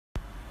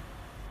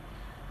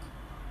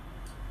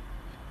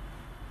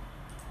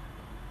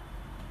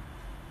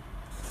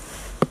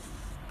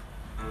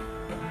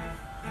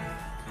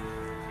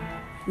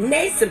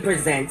NASA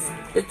presents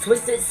the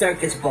Twisted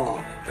Circus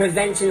Ball,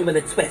 Prevention with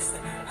a Twist,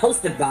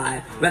 hosted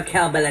by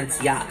Raquel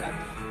Balenciaga.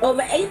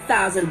 Over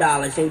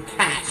 $8,000 in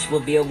cash will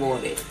be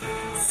awarded.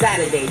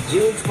 Saturday,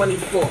 June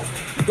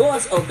 24th.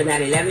 Doors open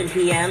at 11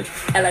 p.m.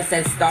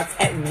 LSS starts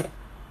at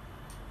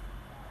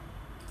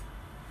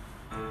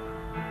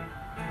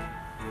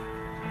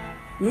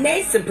 1.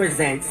 NASA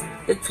presents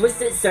the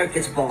Twisted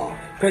Circus Ball,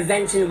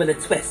 Prevention with a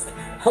Twist,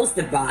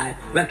 hosted by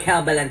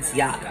Raquel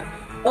Balenciaga.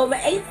 Over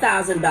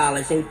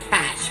 $8,000 in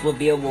cash will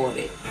be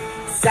awarded.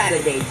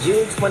 Saturday,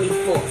 June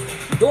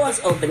 24th. Doors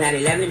open at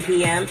 11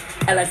 p.m.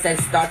 LSS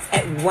starts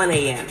at 1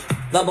 a.m.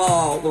 The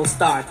ball will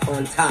start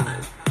on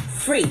time.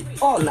 Free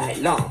all night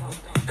long.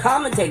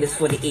 Commentators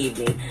for the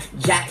evening,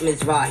 Jack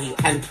Mizrahi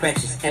and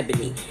Precious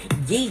Ebony.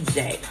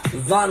 DJ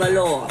Von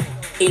Allure.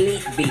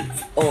 Elite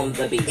Beats on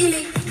the beat.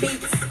 Elite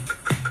Beats.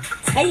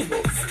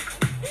 Tables.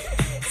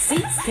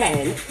 Seats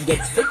 10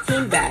 gets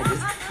 15 badges,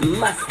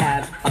 must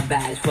have a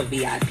badge for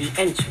VIP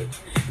entry.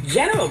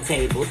 General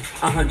tables,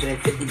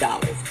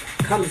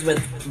 $150. Comes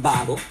with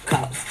bottle,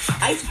 cups,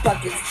 ice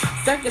buckets,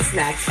 circus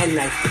snacks, and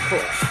nice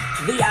decor.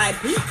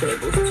 VIP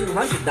tables,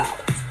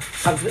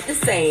 $200. Comes with the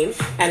same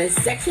and is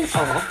sectioned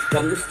off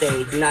from the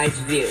stage, nice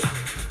view.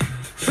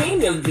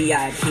 Premium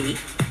VIP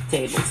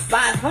tables,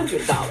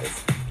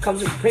 $500.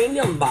 Comes with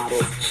premium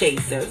bottles,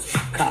 chasers,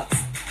 cups,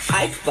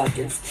 ice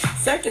buckets,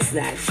 circus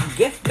snacks,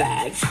 gift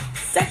bags,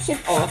 section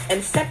off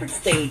and separate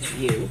stage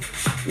view,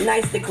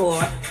 nice decor,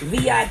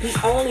 VIP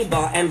only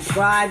bar and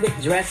private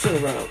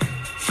dressing room.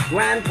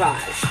 Grand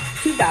prize,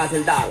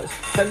 $2,000.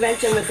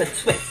 Prevention with a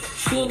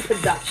Twist, team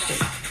production.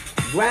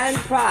 Grand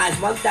prize,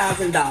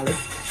 $1,000.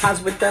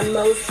 House with the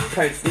most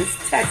persons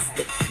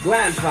tested.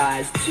 Grand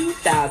prize,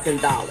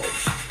 $2,000.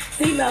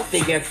 Female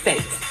figure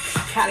face.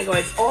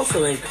 Categories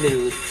also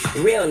include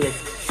realness,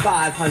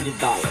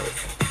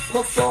 $500.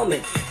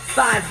 Performance,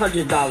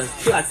 $500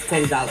 plus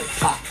 $10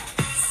 pop.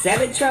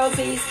 7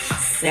 trophies,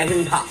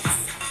 7 pops.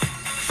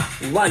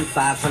 One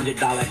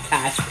 $500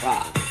 cash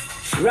prize.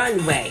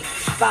 Runway,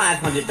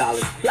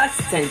 $500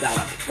 plus $10.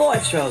 4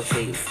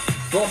 trophies,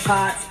 4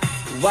 pots,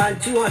 one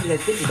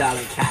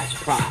 $250 cash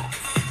prize.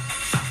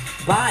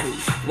 Body,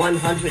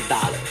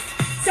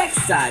 $100. Sex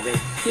siren,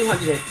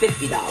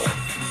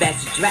 $250.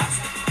 Best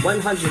dressed,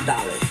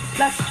 $100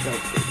 plus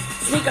trophy.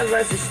 Sneaker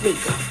versus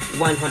sneaker,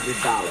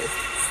 $100.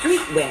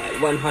 Streetwear,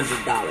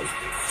 $100.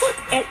 Foot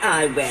and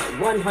eyewear,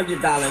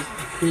 $100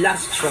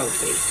 plus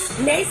trophy.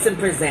 NASA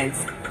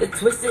presents the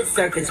Twisted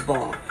Circus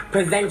Ball,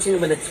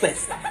 Prevention with a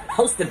Twist,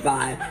 hosted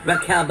by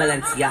Raquel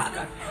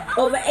Balenciaga.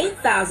 Over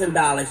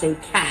 $8,000 in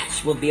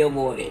cash will be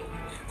awarded.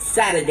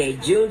 Saturday,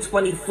 June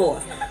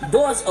 24th.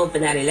 Doors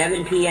open at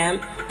 11 p.m.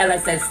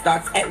 LSS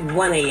starts at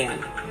 1 a.m.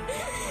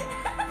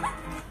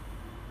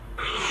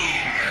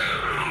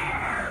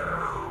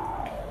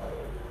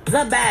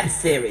 The Bab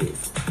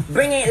Series.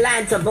 Bring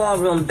Atlanta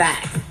Ballroom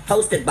back.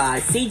 Hosted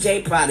by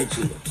CJ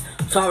Prodigy,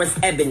 Taurus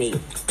Ebony,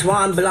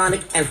 Twan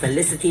Blahnik, and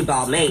Felicity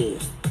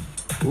Balmain.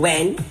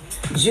 When?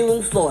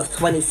 June 4th,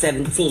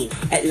 2017,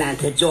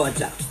 Atlanta,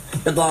 Georgia.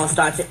 The ball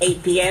starts at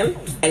 8 p.m.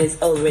 and is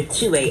over at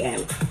 2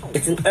 a.m.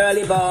 It's an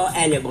early ball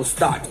and it will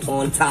start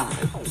on time.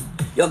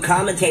 Your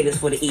commentators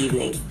for the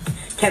evening,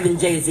 Kevin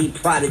Jay-Z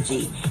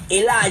Prodigy,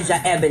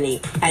 Elijah Ebony,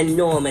 and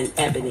Norman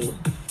Ebony.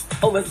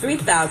 Over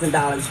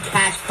 $3,000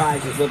 cash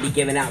prizes will be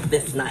given out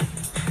this night.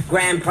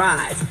 Grand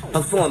prize,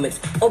 performance,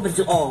 open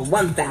to all,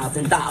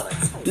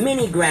 $1,000.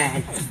 Mini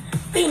grand,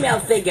 female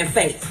figure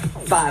face,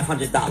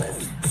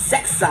 $500.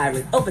 Sex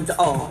siren, open to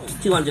all,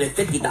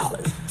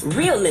 $250.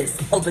 Realness,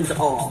 open to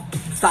all,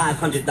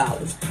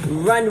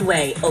 $500.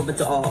 Runway, open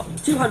to all,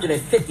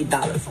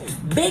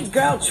 $250. Big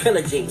Girl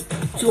Trilogy,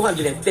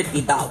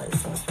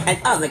 $250. And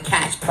other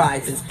cash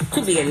prizes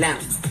to be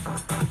announced.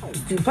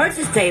 To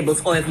purchase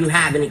tables or if you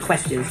have any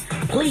questions,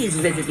 please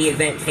visit the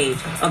event page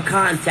or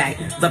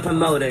contact the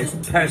promoters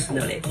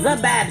personally. The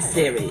Bab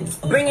Series.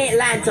 Bring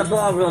Atlanta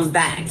Ballroom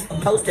back.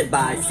 Hosted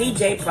by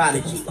CJ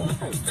Prodigy,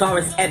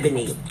 Taurus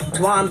Ebony,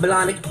 Twan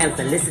Blahnik, and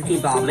Felicity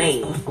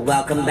Balmain.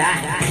 Welcome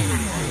back.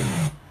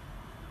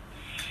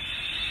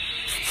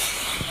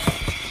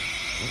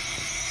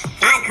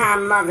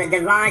 Icon Mother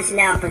Devon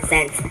Chanel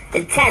presents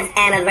the 10th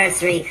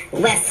anniversary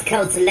West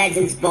Coast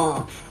Legends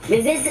Ball.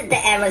 Revisit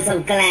the eras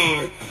of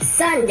glam.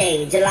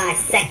 Sunday, July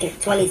 2nd,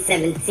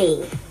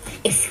 2017.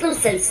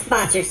 Exclusive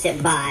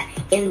sponsorship by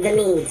In the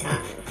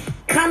Meantime.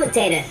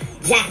 Commentator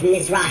Jack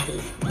Mizrahi.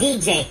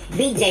 DJ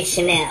BJ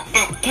Chanel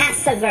at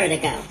Casa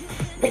Vertigo.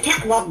 The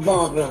Catwalk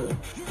Ballroom.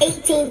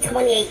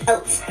 1828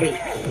 Oak Street,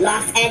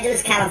 Los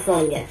Angeles,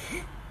 California.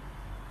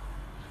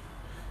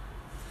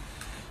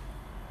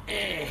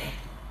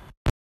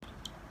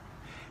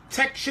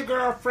 Text your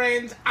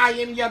girlfriends, I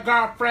am your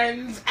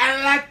girlfriends,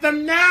 and let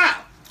them know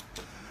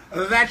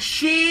that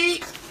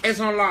she is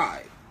on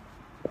live.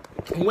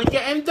 When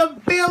you're in the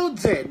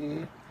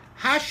building,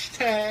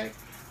 hashtag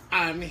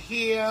I'm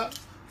here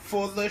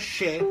for the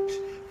shit.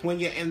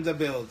 When you're in the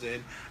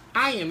building,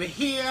 I am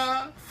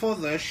here for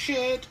the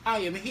shit. I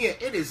am here.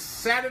 It is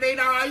Saturday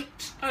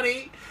night,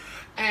 honey,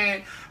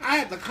 and I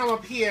had to come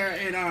up here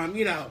and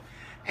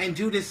and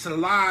do this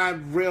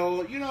live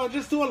real,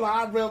 just do a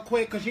live real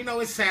quick, because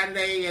it's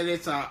Saturday and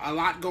it's a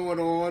lot going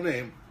on,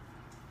 and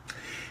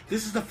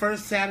this is the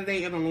first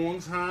Saturday in a long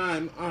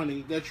time,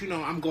 honey, that,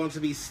 I'm going to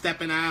be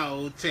stepping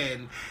out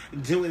and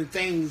doing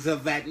things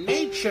of that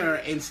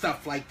nature and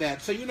stuff like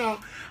that. So,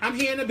 I'm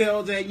here in the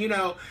building,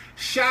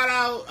 shout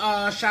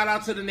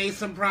out to the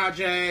Nason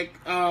Project,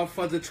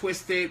 for the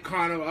Twisted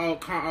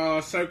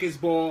Carnival, Circus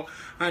Ball,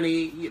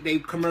 honey. They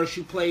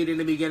commercial played in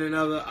the beginning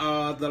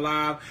of the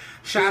live.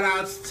 Shout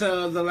outs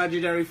to the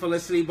legendary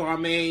Felicity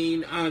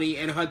Barmain, honey,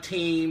 and her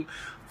team,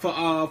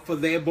 for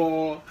their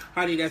ball,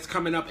 honey, that's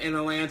coming up in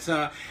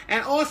Atlanta.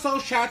 And also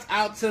shouts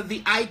out to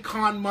the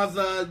icon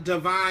mother,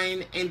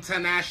 Divine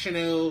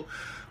International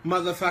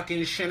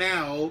motherfucking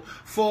Chanel,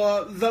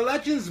 for the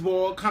Legends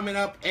Ball coming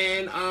up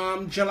in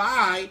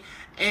July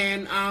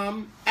in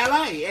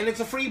LA. And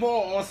it's a free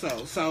ball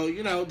also. So,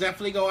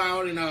 definitely go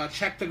out and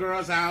check the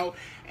girls out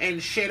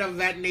and shit of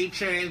that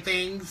nature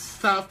and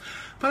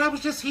stuff. But I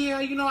was just here,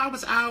 I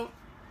was out.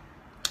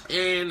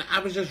 And I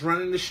was just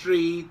running the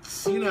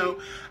streets,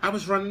 I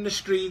was running the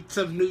streets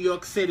of New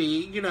York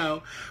City,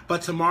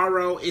 But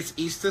tomorrow is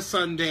Easter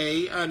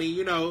Sunday, honey,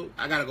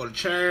 I gotta go to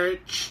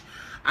church.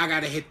 I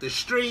gotta hit the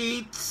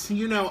streets,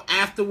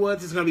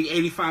 Afterwards, it's gonna be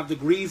 85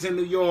 degrees in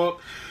New York.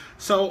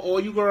 So all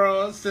you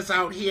girls that's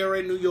out here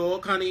in New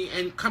York, honey,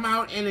 and come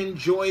out and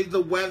enjoy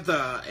the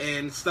weather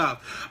and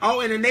stuff.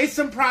 Oh, and the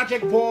Nason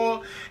Project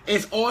Ball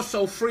is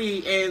also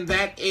free, and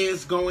that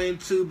is going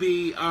to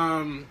be,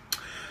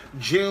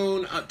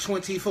 June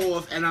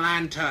 24th in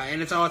Atlanta,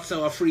 and it's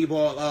also a free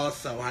ball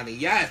also, honey.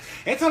 Yes,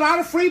 it's a lot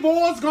of free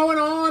balls going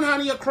on,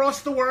 honey,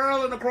 across the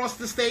world and across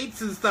the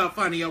states and stuff,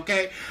 honey,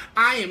 okay?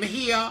 I am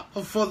here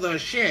for the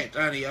shit,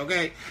 honey,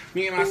 okay?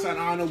 Me and my son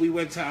Arnold, we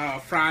went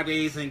to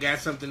Fridays and got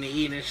something to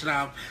eat and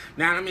stuff.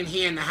 Now I'm in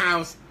here in the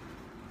house.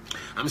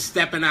 I'm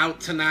stepping out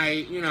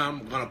tonight,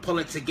 I'm gonna pull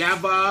it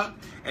together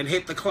and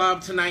hit the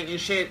club tonight and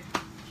shit.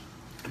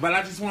 But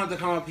I just wanted to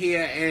come up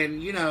here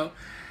and,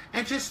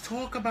 and just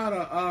talk about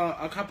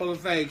a couple of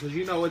things,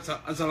 because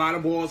it's a lot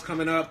of balls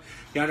coming up.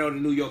 Y'all know the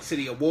New York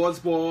City Awards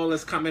Ball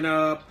is coming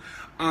up.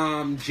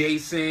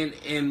 Jason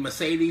and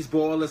Mercedes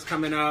Ball is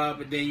coming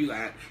up. And then you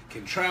got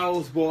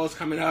Control's Balls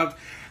coming up.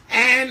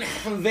 And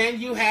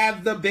then you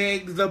have the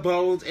big, the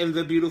bold, and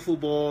the beautiful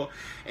ball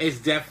is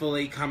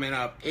definitely coming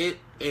up. It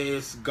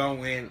is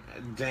going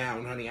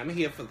down, honey. I'm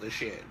here for the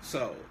shit.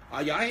 So,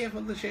 are y'all here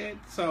for the shit?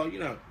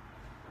 So,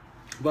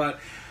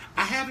 But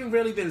I haven't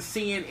really been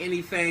seeing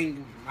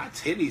anything. My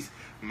titties,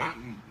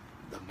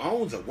 the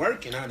bones are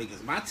working, honey,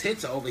 because my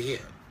tits are over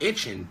here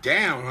itching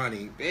down,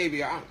 honey.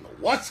 Baby, I don't know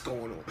what's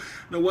going on.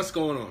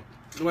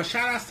 Well,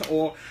 shout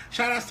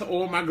outs to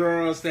all my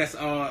girls that's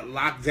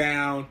locked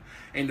down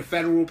in the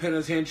federal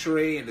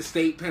penitentiary and the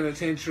state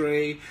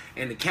penitentiary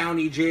and the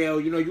county jail.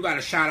 You got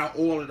to shout out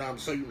all of them.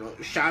 So,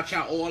 shout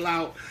y'all all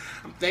out.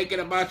 I'm thinking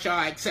about y'all.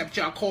 I accept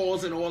y'all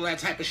calls and all that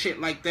type of shit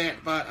like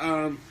that. But,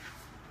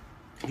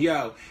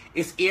 yo,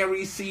 it's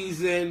Aries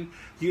season.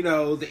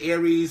 The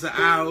Aries are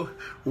out.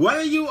 What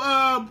are you,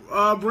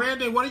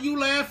 Brandon, what are you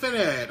laughing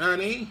at,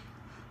 honey?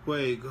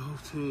 Wait, go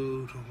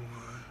to the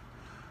one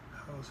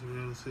house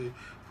real estate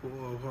for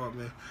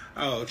apartment.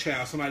 Oh,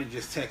 child, somebody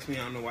just texted me.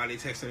 I don't know why they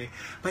texted me.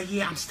 But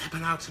yeah, I'm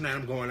stepping out tonight.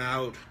 I'm going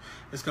out.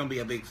 It's going to be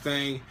a big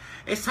thing.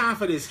 It's time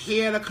for this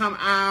hair to come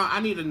out. I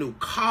need a new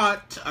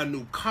cut, a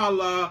new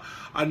color,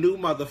 a new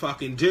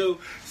motherfucking do.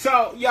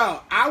 So,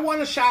 yo, I want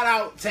to shout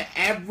out to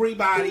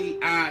everybody.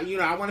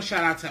 I want to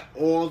shout out to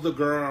all the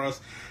girls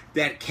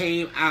that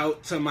came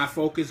out to my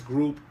focus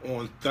group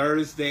on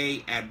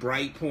Thursday at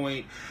Bright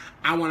Point.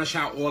 I want to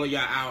shout all of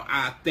y'all out.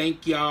 I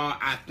thank y'all,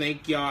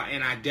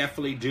 and I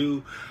definitely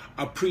do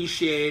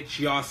appreciate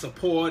y'all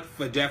support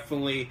for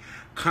definitely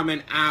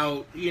coming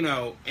out,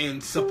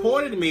 and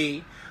supporting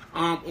me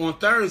on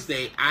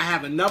Thursday. I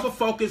have another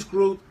focus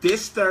group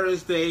this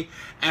Thursday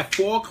at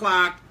 4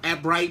 o'clock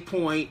at Bright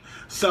Point.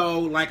 So,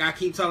 like I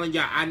keep telling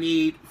y'all, I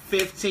need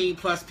 15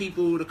 plus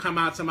people to come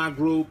out to my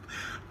group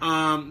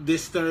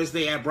this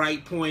Thursday at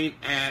Bright Point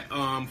at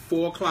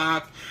 4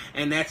 o'clock,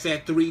 and that's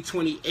at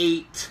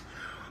 328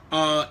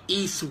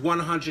 East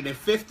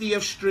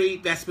 150th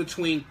Street. That's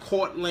between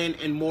Cortland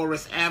and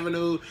Morris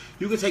Avenue.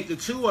 You can take the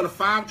 2 or the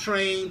 5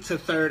 train to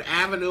 3rd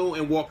Avenue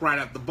and walk right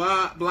up the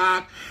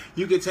block.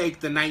 You can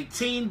take the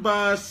 19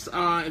 bus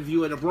if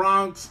you're in the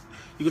Bronx.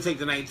 You can take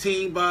the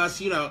 19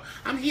 bus.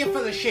 I'm here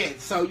for the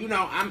shit. So,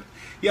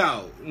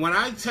 when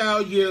I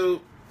tell you,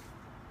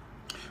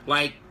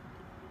 like,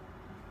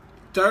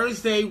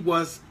 Thursday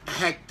was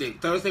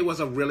hectic. Thursday was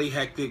a really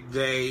hectic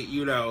day,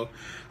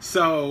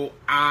 So,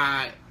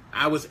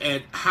 I was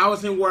at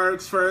Housing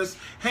Works first.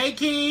 Hey,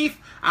 Keith.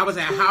 I was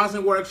at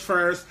Housing Works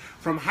first.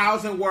 From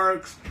Housing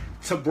Works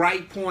to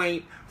Bright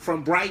Point.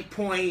 From Bright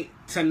Point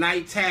to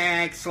Night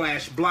Tag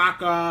 /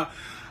 Blocker.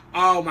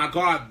 Oh, my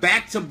God.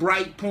 Back to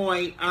Bright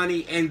Point,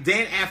 honey. And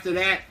then after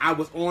that, I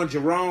was on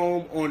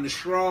Jerome, on the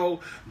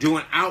Stroll,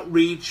 doing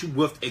outreach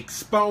with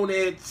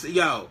exponents.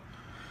 Yo,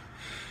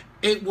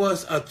 it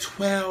was a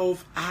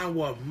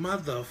 12-hour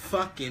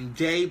motherfucking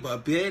day.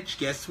 But, bitch,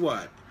 guess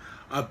what?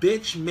 A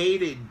bitch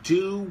made it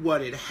do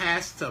what it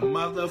has to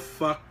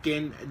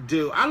motherfucking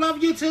do. I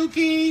love you too,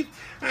 Keith,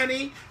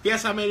 honey.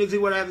 Yes, I made it do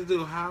what I had to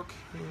do. How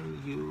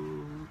come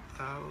you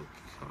have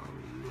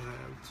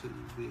to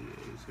be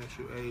a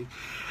sexual age?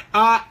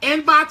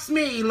 Inbox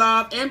me,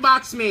 love.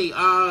 Inbox me.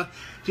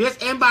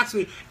 Just inbox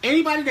me.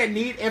 Anybody that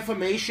need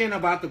information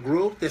about the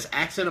group, that's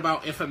asking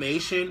about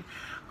information,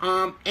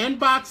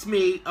 inbox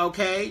me,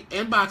 okay?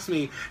 Inbox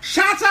me.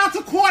 Shouts out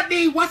to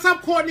Courtney. What's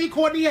up, Courtney?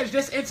 Courtney has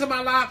just entered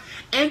my live.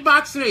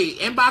 Inbox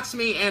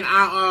me, and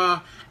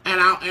I'll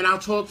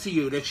talk to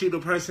you. That you're the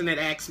person that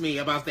asked me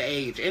about the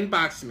age.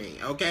 Inbox me,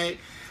 okay?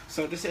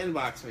 So just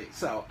inbox me.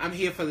 So I'm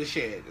here for the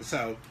shit.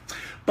 So,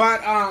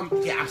 but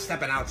yeah, I'm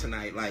stepping out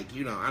tonight. Like,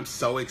 you know, I'm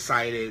so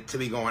excited to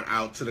be going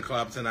out to the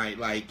club tonight.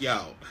 Like,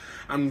 yo,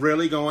 I'm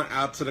really going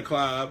out to the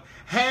club.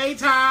 Hey,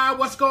 Ty,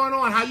 what's going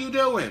on? How you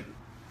doing?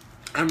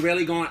 I'm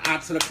really going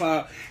out to the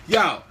club.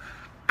 Yo,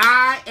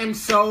 I am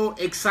so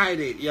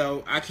excited.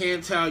 Yo, I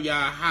can't tell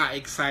y'all how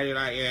excited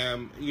I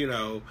am, you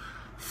know,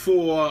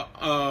 for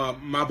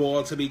my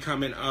ball to be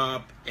coming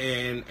up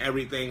and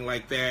everything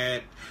like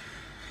that.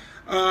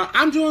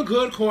 I'm doing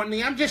good,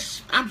 Courtney. I'm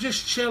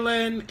just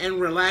chilling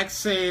and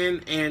relaxing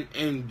and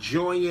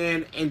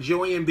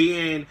enjoying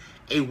being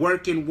a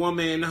working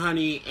woman,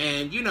 honey,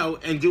 and, you know,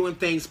 and doing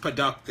things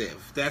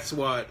productive. That's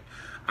what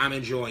I'm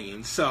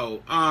enjoying.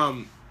 So,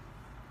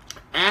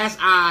 as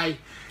I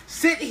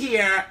sit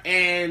here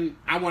and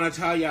I want to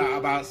tell y'all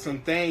about some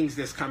things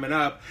that's coming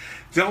up,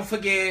 don't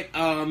forget,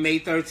 May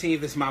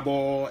 13th is my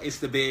ball. It's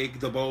the big,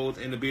 the bold,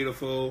 and the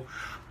beautiful.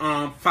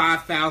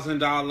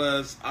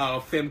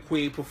 $5,000 Femme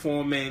Queen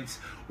performance,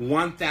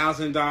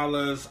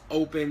 $1,000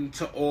 open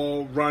to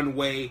all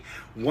runway,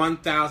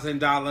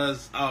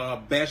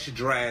 $1,000 best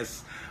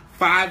dress,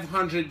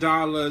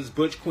 $500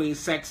 Butch Queen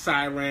Sex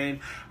Siren,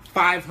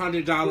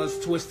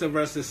 $500 Twister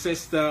versus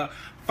Sister,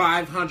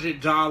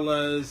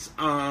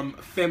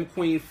 $500 Femme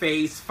Queen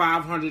Face,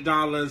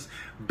 $500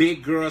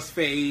 Big Girl's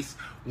Face,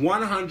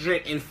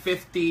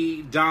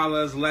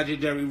 $150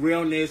 Legendary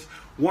Realness,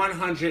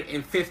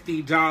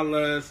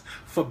 $150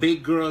 for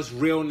Big Girl's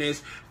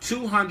Realness,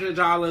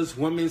 $200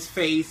 Women's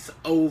Face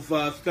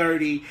over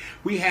 30.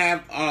 We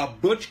have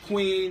Butch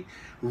Queen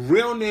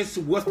Realness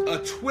with a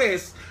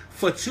twist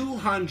for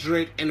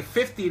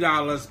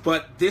 $250,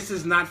 but this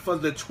is not for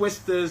the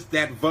twisters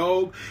that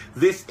Vogue.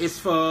 This is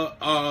for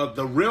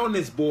the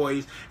realness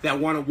boys that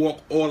want to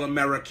walk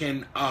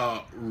all-American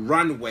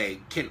runway,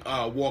 can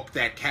walk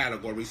that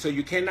category. So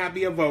you cannot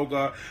be a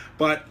Voguer,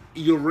 but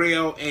you're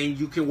real and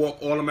you can walk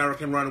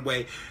all-American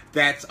runway.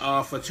 That's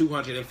for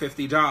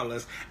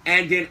 $250.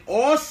 And then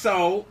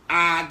also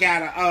I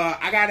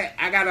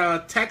got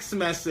a text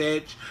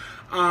message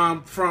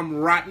from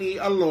Rodney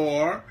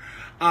Allure.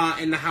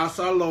 In the House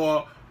of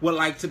Law would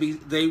like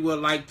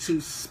to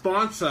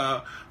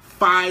sponsor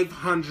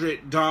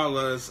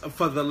 $500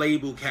 for the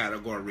label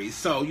category.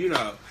 So, you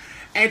know,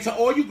 and to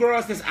all you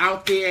girls that's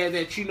out there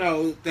that, you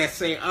know, that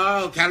say,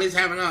 oh, Kelly's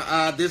having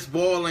this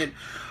ball, and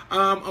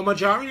a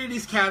majority of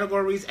these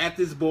categories at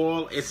this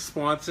ball is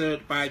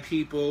sponsored by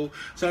people.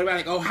 So everybody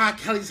like, oh, how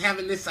Kelly's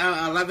having this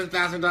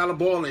 $11,000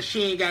 ball and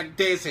she ain't got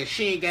this and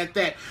she ain't got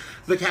that.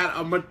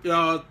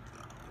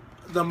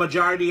 The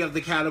majority of the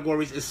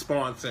categories is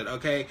sponsored,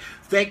 okay?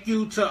 Thank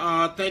you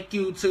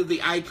to the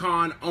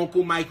icon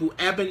Uncle Michael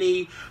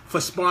Ebony for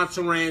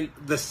sponsoring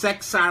the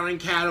Sex Siren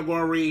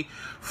category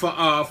for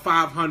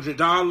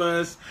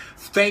 $500.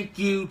 Thank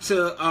you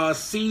to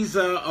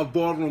Caesar of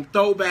Ballroom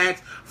Throwbacks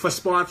for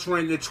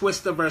sponsoring the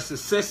Twister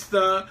versus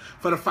Sister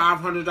for the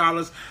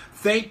 $500.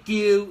 Thank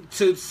you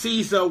to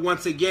Caesar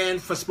once again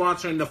for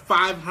sponsoring the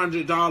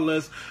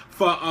 $500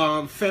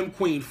 for Femme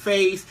Queen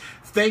Face.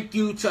 Thank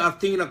you to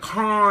Athena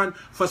Khan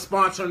for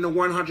sponsoring the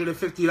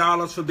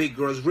 $150 for Big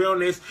Girls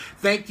Realness.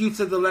 Thank you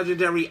to the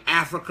legendary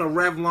Africa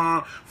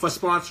Revlon for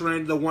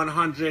sponsoring the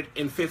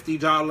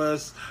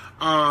 $150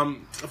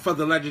 for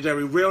the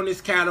legendary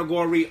realness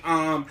category.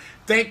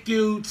 Thank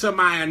you to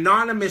my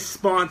anonymous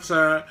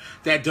sponsor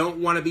that don't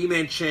want to be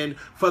mentioned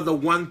for the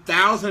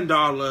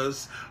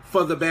 $1,000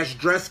 for the best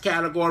dress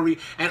category.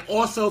 And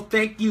also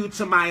thank you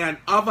to my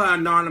other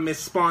anonymous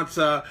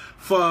sponsor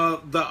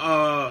for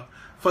the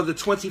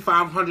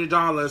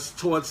 $2,500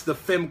 towards the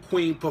Femme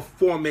Queen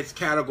performance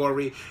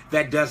category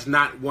that does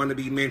not want to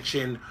be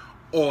mentioned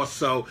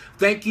also.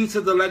 Thank you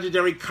to the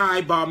legendary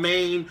Kai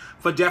Balmain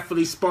for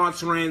definitely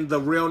sponsoring the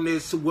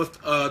Realness with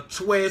a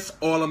Twist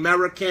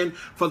All-American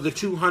for the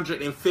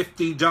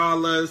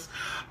 $250.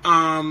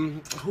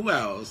 Who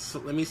else?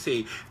 Let me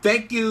see.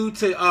 Thank you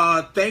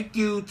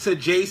to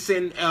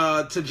Jason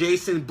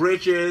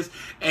Bridges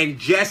and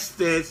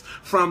Jusss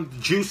from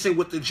Juicing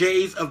with the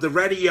Jays of the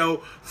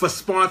radio for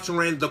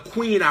sponsoring the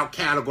Queen Out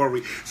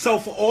category. So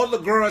for all the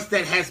girls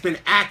that has been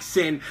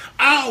asking,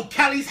 oh,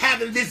 Kelly's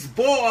having this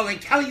ball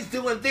and Kelly's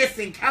doing this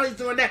and Kelly's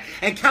doing that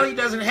and Kelly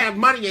doesn't have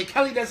money and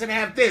Kelly doesn't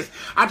have this,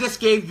 I just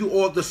gave you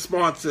all the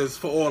sponsors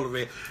for all of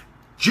it.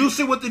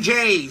 Juicing with the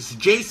Jays,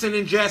 Jason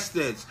and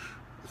Jusss,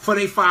 for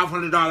their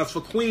 $500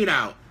 for Queen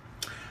Out.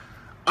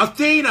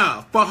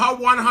 Athena for her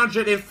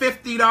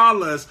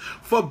 $150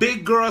 for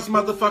Big Girl's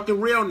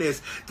Motherfucking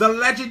Realness. The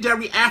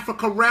legendary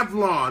Africa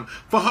Revlon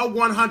for her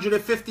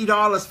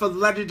 $150 for the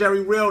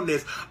legendary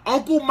Realness.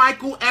 Uncle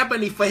Michael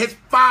Ebony for his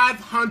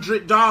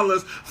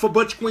 $500 for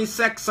Butch Queen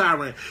Sex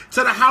Siren.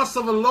 To the House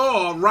of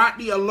Allure,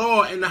 Rodney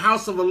Allure and the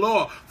House of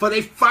Allure for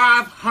their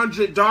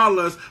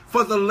 $500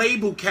 for the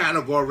label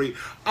category.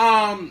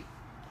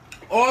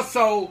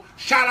 Also,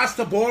 shout outs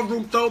to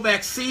Ballroom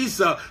Throwback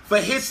Caesar for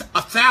his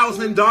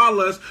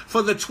 $1,000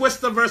 for the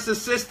Twister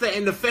vs. Sister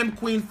in the Femme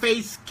Queen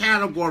Face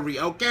category,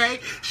 okay?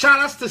 Shout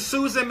outs to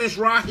Susan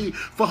Mizrahi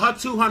for her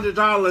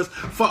 $200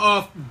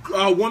 for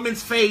a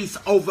woman's face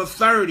over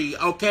 30,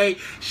 okay?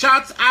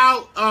 Shouts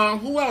out,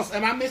 who else?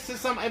 Am I missing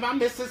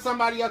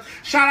somebody else?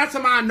 Shout out to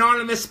my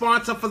anonymous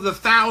sponsor for the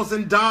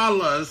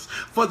 $1,000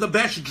 for the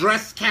best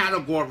dress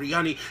category,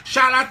 honey.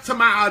 Shout out to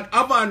my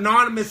other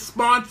anonymous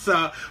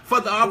sponsor for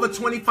the other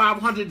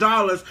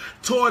 $2,500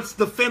 towards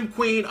the Femme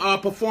Queen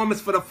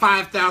performance for the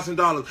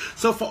 $5,000.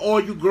 So for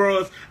all you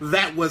girls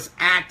that was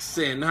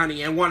asking,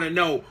 honey, and want to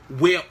know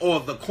where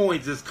all the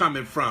coins is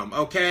coming from,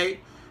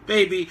 okay?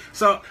 Baby,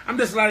 so I'm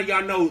just letting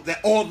y'all know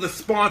that all the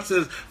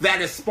sponsors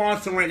that is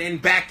sponsoring and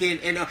backing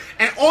and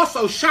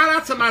also shout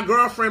out to my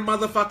girlfriend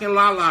motherfucking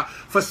Lala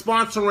for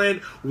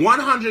sponsoring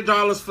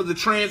 $100 for the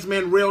trans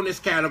men realness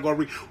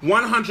category,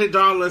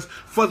 $100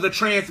 for the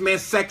trans men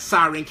sex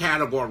siren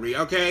category,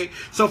 okay?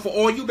 So for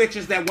all you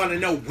bitches that want to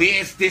know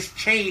where's this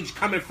change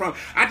coming from,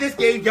 I just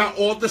gave y'all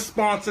all the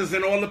sponsors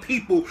and all the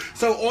people.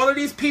 So all of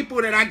these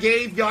people that I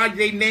gave y'all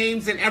their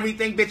names and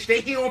everything, bitch,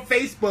 they here on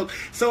Facebook.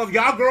 So if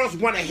y'all girls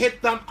want to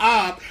hit them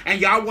up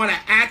and y'all want to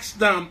ask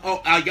them,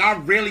 oh, are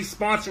y'all really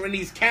sponsoring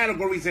these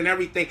categories and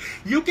everything,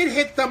 you can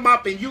hit them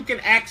up and you can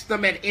ask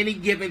them at any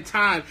given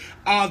time,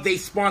 are they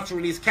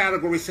sponsoring these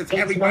categories, since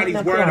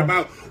everybody's worried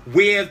about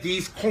where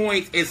these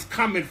coins is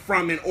coming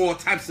from and all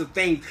types of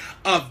things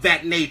of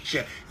that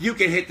nature. You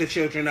can hit the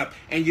children up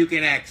and you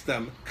can ask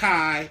them.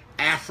 Kai,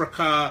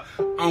 Africa,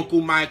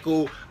 Uncle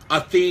Michael,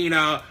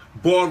 Athena,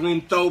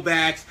 Ballroom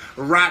Throwbacks,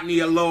 Rodney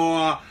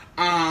Allure,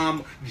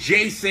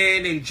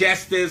 Jason and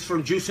Jusss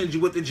from Juicing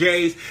with the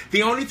J's.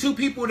 The only two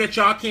people that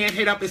y'all can't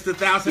hit up is the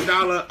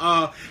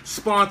 $1,000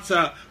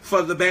 sponsor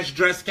for the best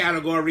dress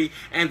category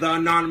and the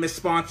anonymous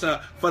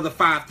sponsor for the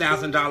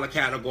 $5,000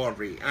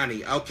 category,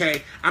 honey,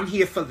 okay? I'm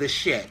here for the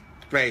shit,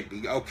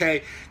 baby,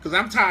 okay? Because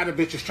I'm tired of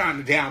bitches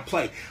trying to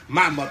downplay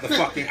my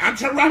motherfucking... I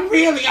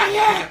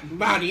am,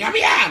 buddy, I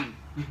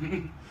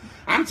am.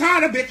 I'm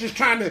tired of bitches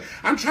trying to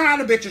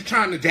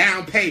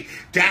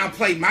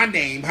downplay my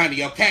name,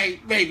 honey,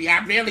 okay? Baby,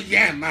 I really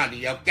am,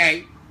 honey,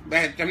 okay?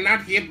 But I'm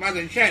not here for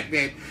the shit,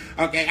 bitch.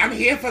 Okay, I'm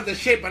here for the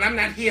shit, but I'm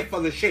not here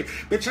for the shit.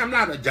 Bitch, I'm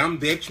not a dumb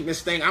bitch,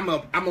 Miss Thing. I'm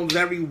a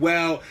very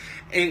well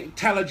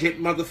intelligent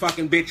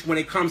motherfucking bitch when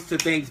it comes to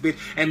things, bitch.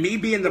 And me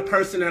being the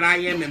person that I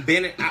am and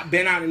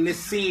been out in this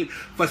scene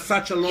for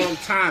such a long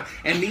time,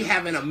 and me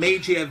having a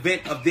major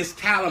event of this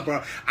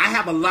caliber, I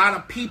have a lot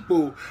of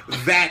people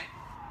that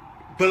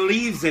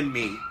believes in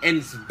me and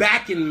is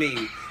backing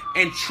me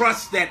and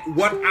trust that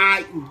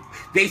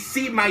they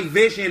see my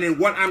vision and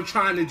what I'm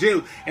trying to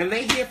do, and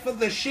they here for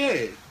the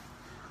shit.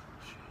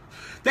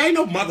 There ain't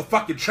no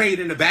motherfucking trade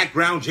in the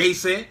background,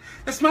 Jason.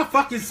 That's my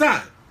fucking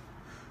son.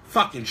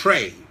 Fucking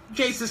trade.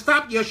 Jason,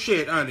 stop your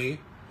shit, honey.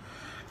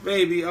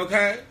 Baby,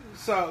 okay?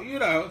 So, you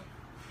know,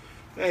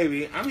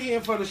 baby, I'm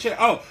here for the shit.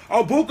 Oh,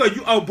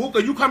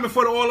 Buka, you coming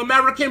for the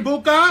All-American,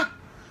 Buka?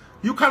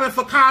 You coming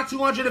for Kai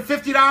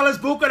 $250,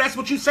 Buka? That's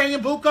what you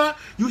saying, Buka?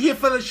 You here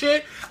for the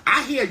shit?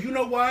 I hear, you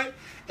know what?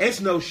 It's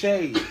no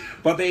shade.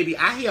 But, baby,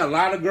 I hear a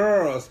lot of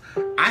girls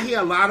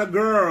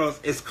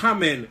is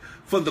coming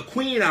for the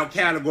Queen Out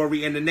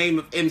category in the name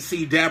of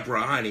MC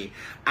Deborah, honey.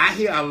 I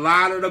hear a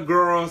lot of the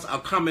girls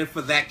are coming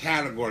for that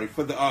category,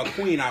 for the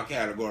Queen Out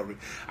category.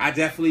 I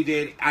definitely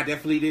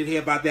did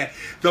hear about that.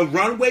 The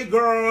runway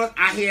girls,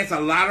 I hear it's a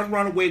lot of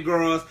runway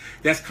girls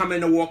that's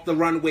coming to walk the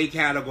runway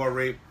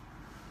category.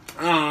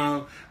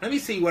 Let me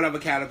see what other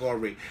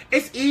category.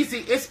 It's easy.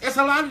 It's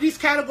a lot of these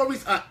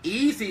categories are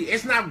easy.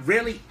 It's not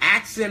really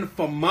asking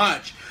for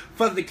much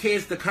for the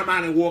kids to come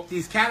out and walk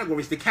these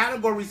categories. The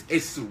categories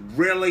is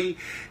really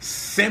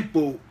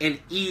simple and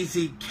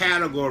easy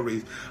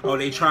categories. Oh,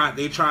 they tried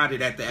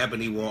it at the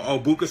Ebony War. Oh,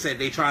 Buka said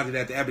they tried it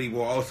at the Ebony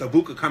War. Oh, so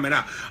Buka coming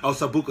out. Oh,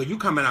 so Buka, you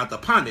coming out to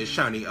punish,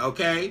 honey,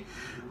 okay?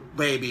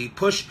 Baby,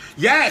 push.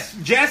 Yes,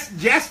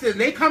 Justin,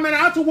 they coming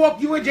out to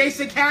walk you and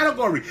Jason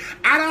category.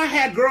 I done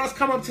had girls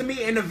come up to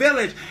me in the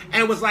village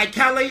and was like,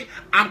 Kelly,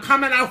 I'm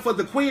coming out for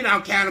the Queen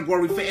Out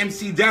category for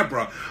MC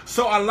Deborah.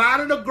 So a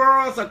lot of the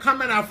girls are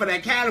coming out for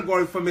that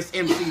category for Miss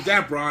MC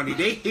Deborah, honey.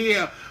 They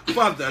here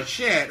for the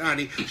shit,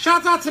 honey.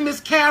 Shout out to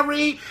Miss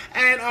Carrie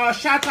and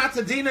shout out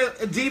to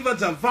Diva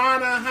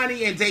Davana,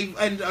 honey, and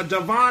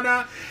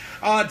Davana.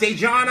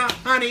 Dejana,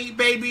 honey,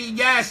 baby,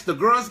 yes, the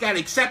girls got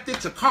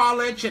accepted to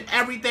college and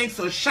everything,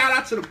 so shout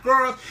out to the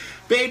girls,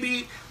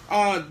 baby.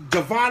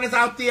 Devon is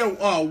out there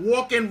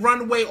walking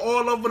runway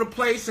all over the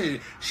place, and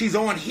she's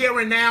on Here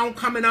and Now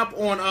coming up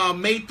on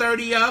May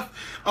 30th,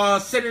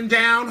 sitting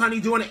down,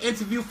 honey, doing an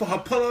interview for her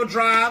Pillow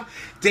Drive.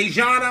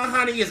 Dejana,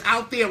 honey, is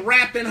out there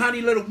rapping,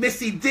 honey. Little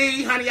Missy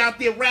D, honey, out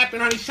there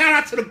rapping, honey. Shout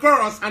out to the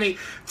girls, honey.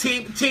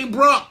 Team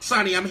Brooks,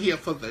 honey. I'm here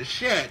for the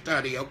shit,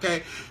 honey,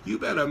 okay? You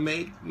better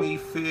make me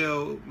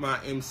feel my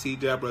MC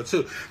Deborah,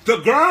 too. The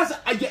girls,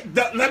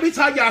 let me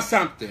tell y'all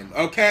something,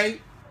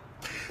 okay?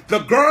 The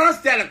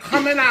girls that are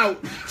coming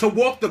out to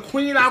walk the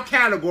Queen Out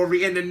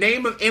category in the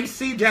name of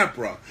MC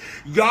Deborah,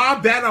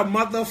 y'all better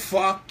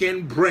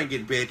motherfucking bring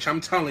it, bitch. I'm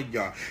telling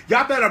y'all.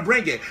 Y'all better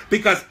bring it,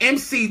 because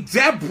MC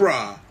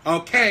Deborah,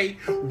 okay,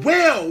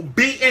 will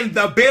be in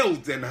the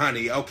building,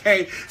 honey,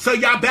 okay? So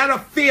y'all better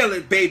feel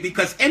it, baby,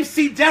 because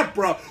MC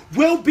Deborah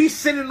will be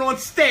sitting on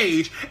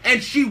stage,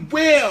 and she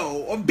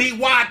will be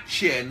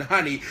watching,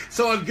 honey.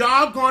 So if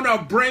y'all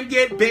gonna bring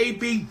it,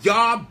 baby,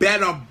 y'all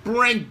better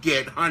bring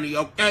it, honey,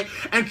 okay?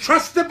 And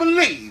trust and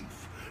believe,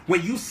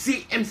 when you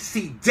see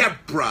MC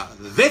Deborah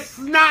this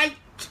night,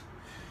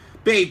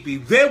 baby,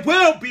 there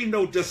will be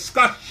no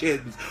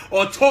discussions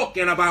or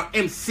talking about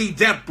MC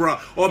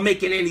Deborah or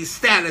making any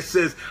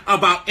statuses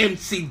about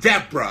MC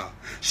Deborah.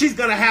 She's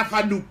gonna have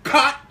her new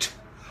cut,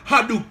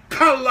 her new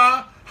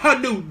color, her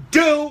new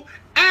do,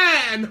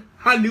 and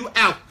her new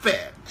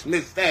outfit,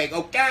 Miss Thing,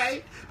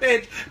 okay?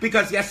 Bitch,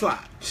 because guess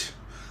what?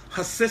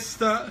 Her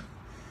sister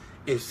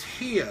is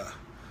here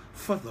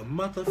for the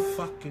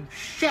motherfucking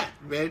shit,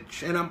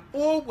 bitch. And I'm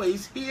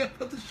always here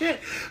for the shit.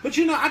 But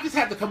you know, I just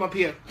have to come up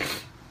here,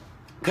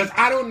 because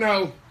I don't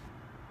know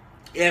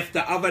if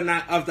the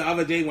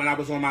other day when I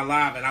was on my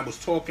live and I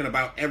was talking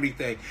about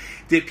everything,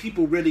 did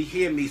people really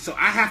hear me? So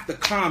I have to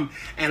come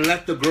and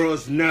let the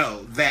girls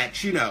know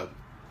that, you know,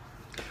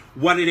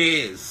 what it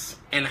is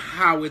and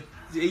how it,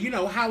 you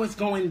know, how it's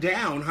going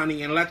down,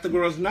 honey. And let the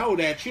girls know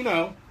that, you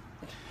know,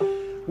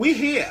 we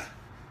here.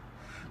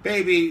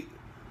 Baby,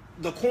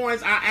 the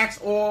coins, I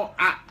asked all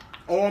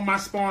my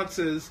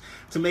sponsors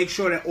to make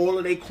sure that all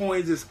of their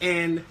coins is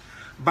in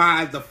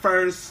by the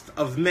 1st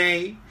of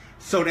May.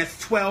 So that's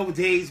 12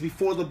 days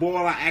before the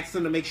ball. I asked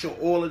them to make sure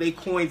all of their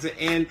coins are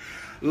in.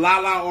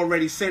 Lala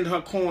already sent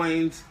her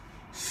coins.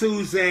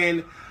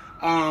 Susan,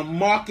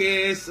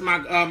 Marcus,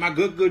 my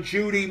good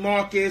Judy,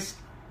 Marcus.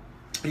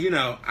 You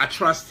know, I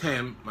trust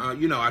him.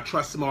 You know, I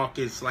trust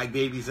Marcus like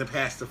babies and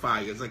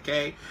pacifiers,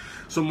 okay?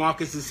 So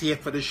Marcus is here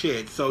for the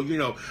shit. So, you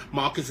know,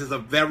 Marcus is a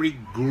very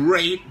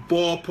great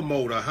ball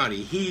promoter,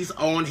 honey. He's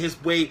on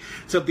his way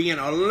to being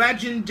a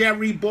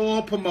legendary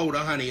ball promoter,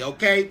 honey,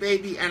 okay,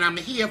 baby? And I'm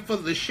here for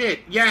the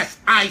shit. Yes,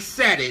 I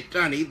said it,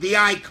 honey. The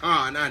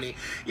icon, honey.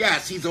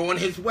 Yes, he's on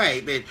his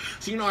way, bitch.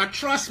 So, you know, I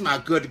trust my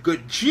good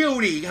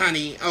Judy,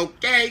 honey,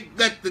 okay?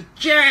 Got the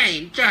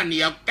change,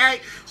 honey,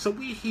 okay? So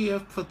we here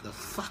for the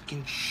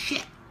fucking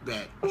shit,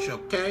 bitch,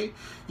 okay?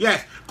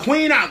 Yes,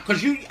 Queen Out,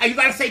 because you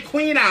gotta say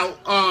Queen Out.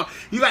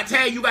 You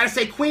gotta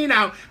say Queen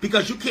Out,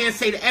 because you can't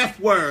say the F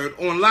word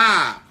on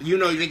live. You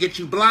know, they get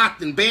you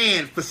blocked and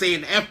banned for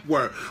saying the F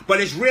word.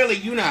 But it's really,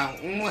 you know,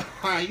 and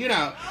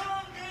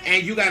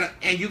you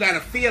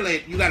gotta feel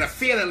it. You gotta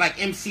feel it like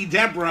MC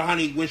Deborah,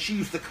 honey, when she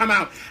used to come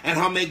out in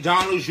her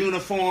McDonald's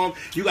uniform.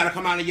 You gotta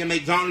come out in your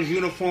McDonald's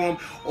uniform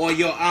or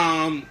your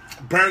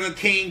Burger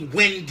King,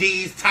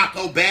 Wendy's,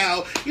 Taco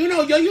Bell. You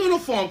know, your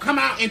uniform. Come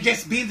out and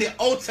just be the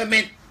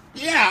ultimate,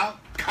 you know,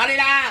 cut it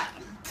out.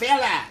 Feel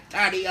that,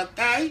 honey,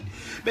 okay?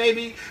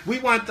 Baby, we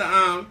want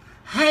the,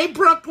 hey,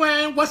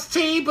 Brooklyn, what's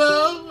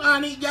T-Boo?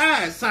 Honey,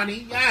 yes,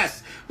 honey,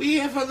 yes. We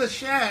here for the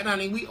shit,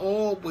 honey. We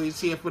always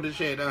here for the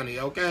shit, honey,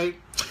 okay?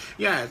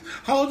 Yes.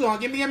 Hold on,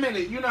 give me a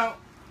minute, You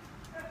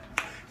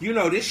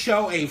know, this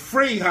show ain't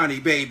free, honey,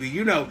 baby.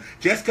 You know,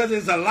 just because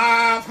it's a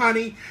live,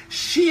 honey,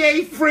 she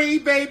ain't free,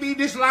 baby.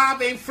 This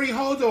live ain't free.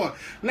 Hold on.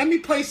 Let me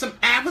play some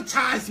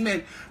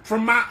advertisement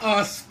from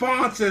my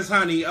sponsors,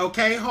 honey,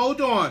 okay?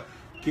 Hold on.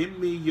 Give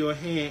me your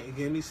hand.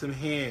 Give me some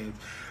hands.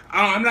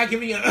 I'm not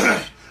giving you...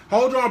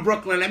 Hold on,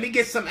 Brooklyn. Let me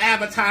get some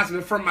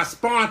advertisement from my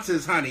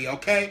sponsors, honey,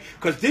 okay?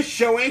 Because this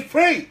show ain't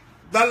free.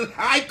 The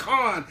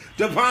icon,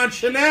 Devon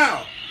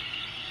Chanel.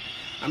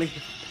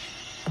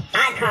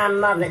 Icon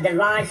mother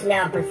Devon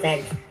Chanel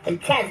presents the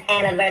 10th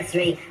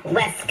anniversary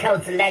West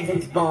Coast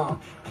Legends Ball.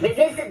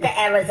 Revisit the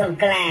eras of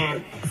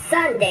glam.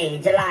 Sunday,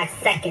 July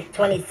 2nd,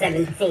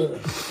 2017.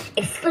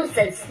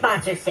 Exclusive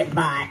sponsorship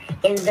by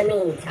In the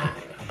Meantime.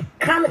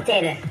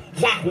 Commentator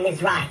Jack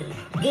Mizrahi.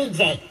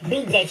 DJ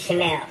BJ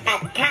Chanel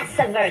at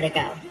Casa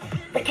Vertigo.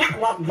 The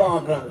Catwalk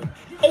Ballroom.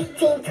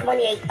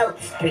 1828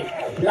 Oak Street,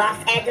 Los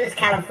Angeles,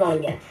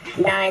 California,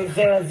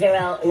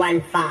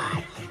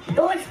 90015.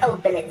 Doors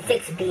open at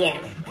 6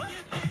 p.m.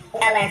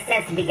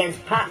 LSS begins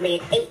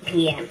promptly at 8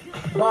 p.m.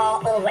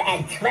 Ball over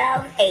at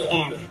 12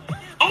 a.m.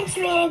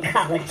 Entry and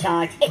cover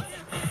charge, it's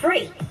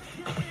free.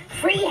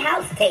 Free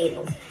house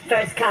tables,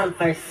 first come,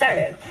 first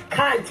serve.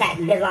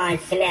 Contact Devon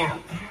Chanel.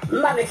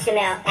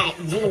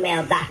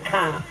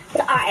 motherchanel@gmail.com to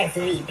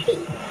RSVP.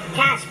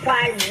 Cash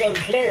prizes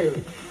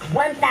include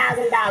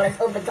 $1,000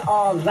 open to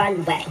all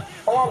runway.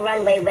 All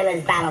runway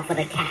winners battle for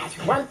the cash.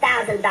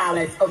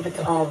 $1,000 open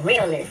to all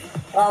realness.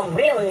 All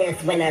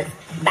realness winners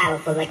battle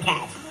for the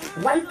cash.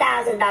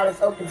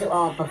 $1,000 open to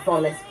all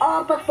performance.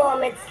 All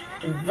performance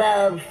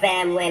Vogue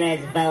fam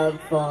winners vote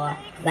for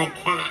the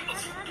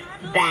cash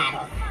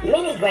battle.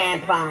 Mini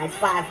grand prize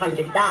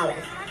 $500.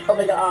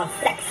 Open to all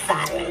sex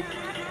sirens.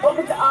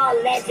 Open to all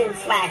legend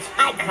 /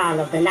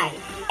 icon of the night.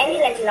 Any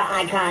legend or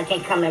icon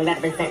can come and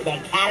represent their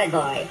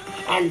category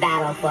and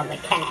battle for the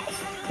cash.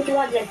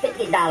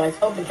 $250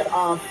 open to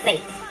all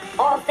face.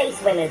 All face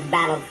winners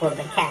battle for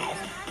the cash.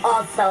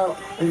 Also,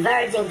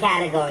 virgin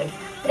categories,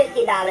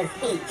 $50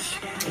 each.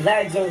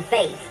 Virgin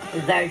face,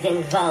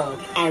 Virgin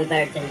Vogue, and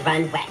Virgin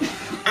Runway.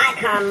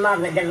 Icon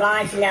Mother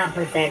Divine Chanel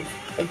presents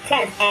the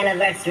 10th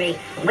anniversary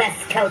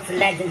West Coast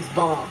Legends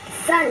Ball,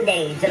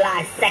 Sunday,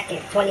 July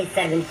 2nd,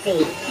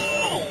 2017.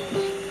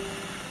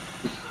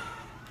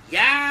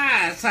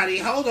 Yes, honey.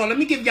 Hold on. Let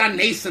me give y'all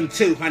Nason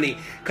too, honey.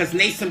 Because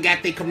Nason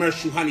got their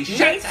commercial, honey.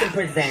 Nason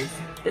presents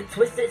the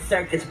Twisted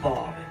Circus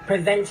Ball,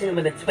 Prevention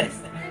with a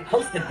Twist,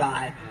 hosted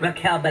by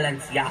Raquel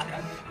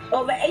Balenciaga.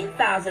 Over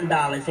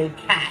 $8,000 in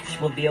cash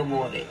will be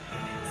awarded.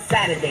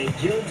 Saturday,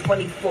 June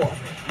 24th.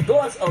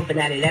 Doors open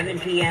at 11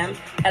 p.m.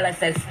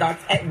 LSS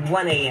starts at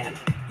 1 a.m.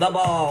 The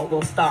ball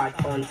will start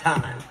on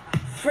time.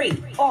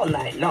 Free all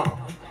night long.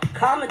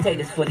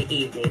 Commentators for the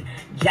evening,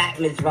 Jack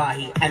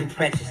Mizrahi and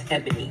Precious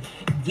Ebony.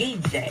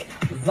 DJ,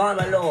 Von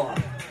Allure,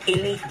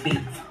 Elite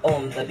Beats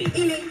on the beat.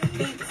 Elite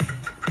Beats.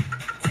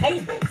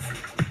 Tables.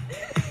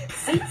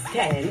 Seats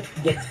 10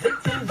 gets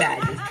 15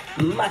 badges.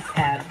 Must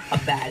have a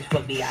badge for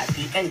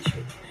VIP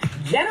entry.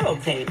 General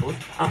tables,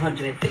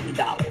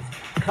 $150.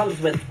 Comes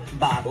with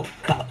bottle,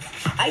 cups,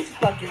 ice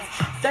buckets,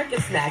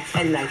 circus snacks,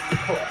 and nice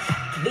decor.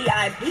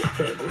 VIP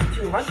tables,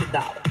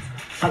 $200.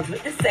 Comes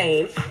with the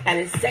same and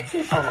is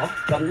sectioned off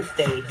from the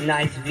stage,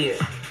 nice view.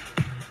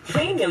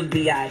 Premium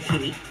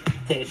VIP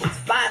tables,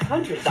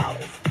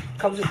 $500.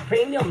 Comes with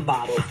premium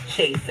bottles,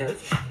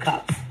 chasers,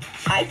 cups,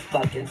 ice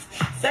buckets,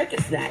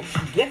 circus snacks,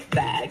 gift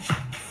bags,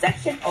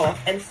 section off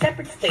and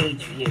separate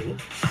stage view,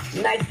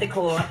 nice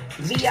decor,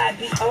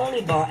 VIP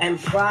only bar and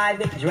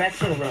private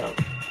dressing room.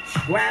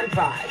 Grand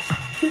prize,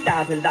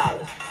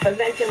 $2,000.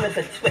 Prevention with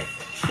a Twist,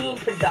 team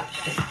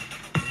production.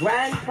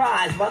 Grand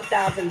prize,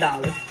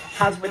 $1,000.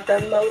 House with the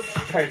most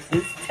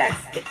persons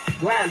texted.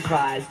 Grand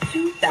prize,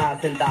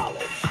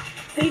 $2,000.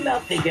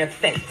 Female figure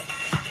face.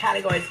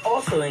 Categories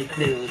also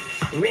include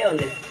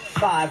realness,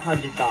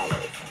 $500.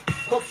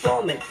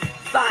 Performance,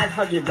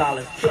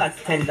 $500 plus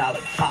 $10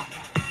 pop.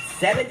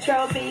 7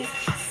 trophies,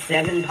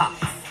 7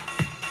 pops.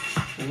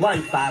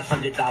 One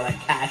 $500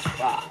 cash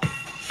prize.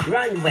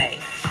 Runway,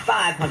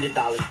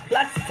 $500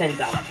 plus $10.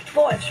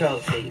 4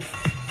 trophies,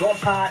 4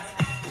 pots,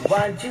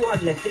 one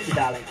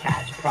 $250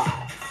 cash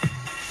prize.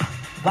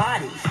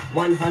 Body,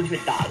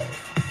 $100.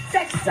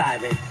 Sex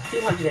siren,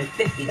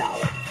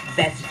 $250.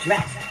 Best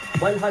dressed,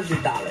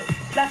 $100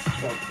 plus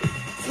trophy.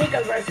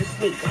 Sneaker versus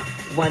sneaker,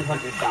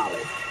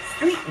 $100.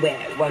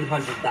 Streetwear,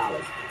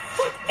 $100.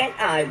 Foot and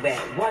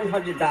eyewear,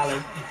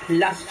 $100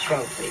 plus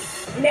trophy.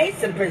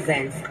 Nason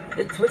presents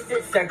the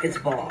Twisted Circus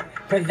Ball,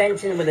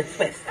 Prevention with a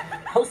Twist,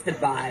 hosted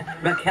by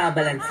Raquel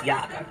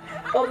Balenciaga.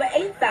 Over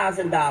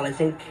 $8,000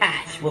 in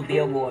cash will be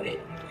awarded.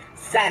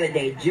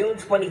 Saturday, June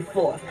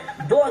 24th.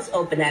 Doors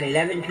open at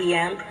 11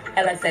 p.m.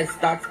 LSS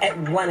starts at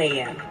 1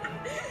 a.m.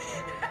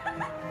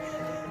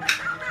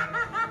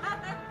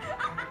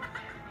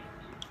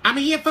 I'm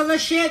here for the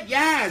shit,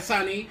 yes,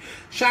 honey.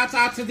 Shouts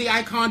out to the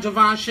icon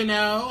Javon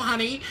Chanel,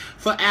 honey,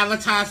 for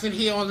advertising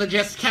here on the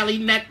Just Kelly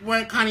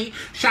Network, honey.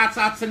 Shouts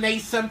out to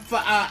Nason for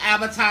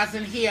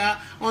advertising here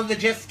on the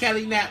Just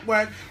Kelly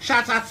Network.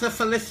 Shouts out to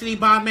Felicity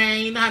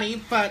Barmain, honey,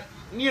 for,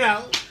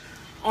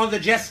 on the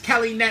Just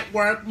Kelly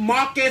Network.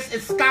 Marcus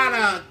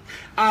Escada,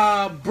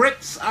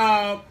 Bricks,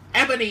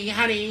 Ebony,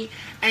 honey,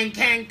 and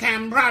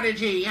Can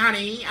Prodigy,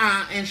 honey.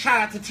 And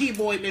shout out to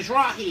T-Boy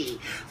Mizrahi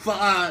for,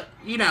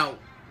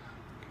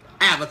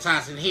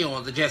 advertising here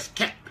on the Just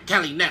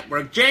Kelly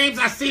Network. James,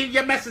 I seen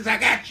your message. I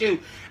got you.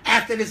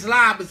 After this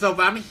live is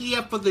over, I'm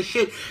here for the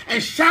shit.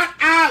 And shout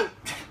out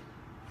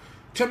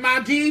to my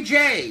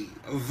DJ,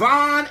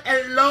 Von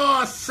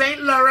Allure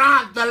Saint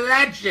Laurent, the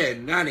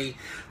legend, honey,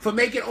 for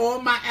making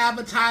all my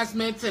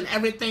advertisements and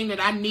everything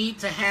that I need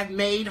to have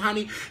made,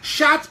 honey.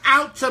 Shout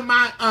out to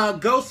my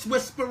Ghost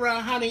Whisperer,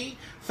 honey,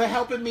 for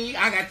helping me.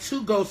 I got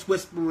 2 Ghost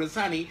Whisperers,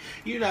 honey.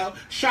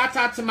 Shout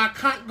out to my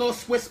cunt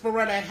Ghost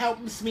Whisperer that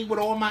helps me with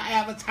all my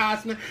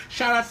advertisement.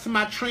 Shout out to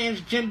my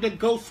transgender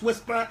Ghost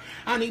Whisperer,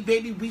 honey,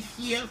 baby. We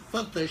here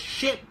for the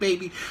shit,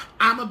 baby.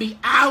 I'ma be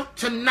out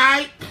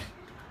tonight.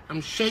 I'm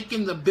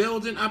shaking the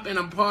building up and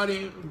I'm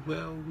partying.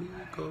 Well, we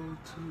go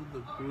to the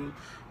group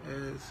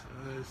as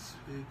I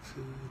speak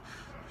to.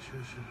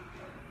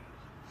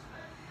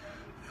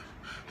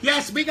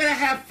 Yes, we're gonna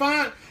have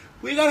fun.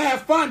 We're gonna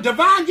have fun.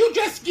 Devon, you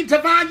just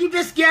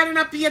getting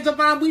up here,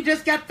 Devon. We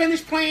just got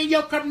finished playing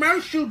your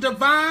commercial,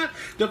 Devon.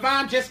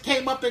 Devon just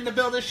came up in the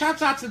building.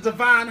 Shouts out to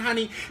Devon,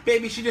 honey.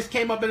 Baby, she just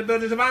came up in the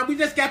building. Devon, we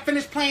just got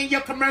finished playing your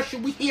commercial.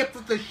 We here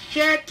for the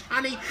shit,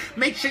 honey.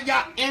 Make sure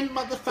y'all in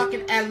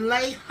motherfucking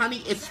LA,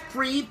 honey. It's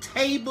free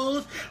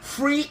tables,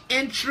 free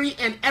entry,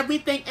 and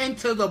everything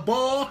into the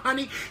ball,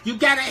 honey. You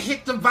gotta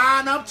hit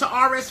Devon up to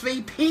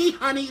RSVP,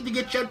 honey, to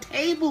get your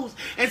tables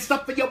and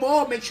stuff for your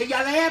ball. Make sure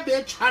y'all there,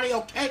 bitch, honey,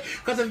 okay?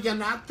 Because if you're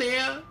not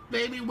there,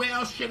 baby, where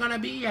else you gonna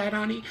be at,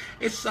 honey?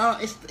 It's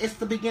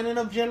the beginning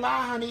of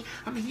July, honey.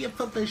 I'm here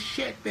for the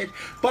shit, bitch.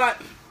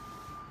 But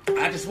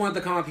I just wanted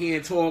to come up here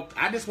and talk.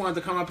 I just wanted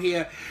to come up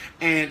here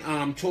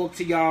and talk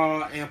to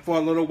y'all and for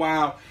a little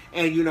while.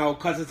 And, you know,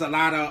 because there's a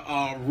lot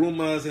of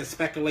rumors and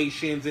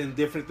speculations and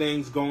different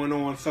things going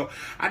on. So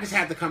I just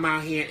had to come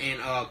out here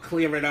and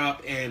clear it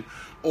up and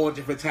all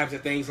different types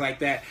of things like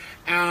that.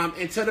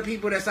 And to the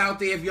people that's out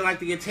there, if you like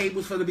to get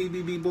tables for the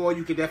BBB Ball,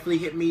 you can definitely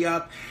hit me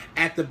up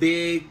at the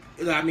BBB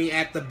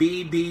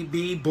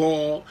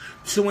Ball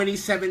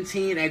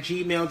 2017 at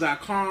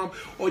gmail.com,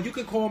 or you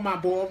can call my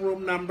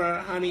ballroom number,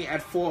 honey,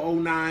 at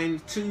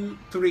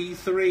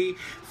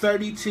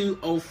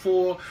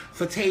 409-233-3204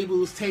 for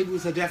tables.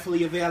 Tables are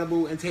definitely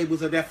available and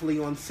tables are definitely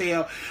on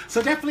sale.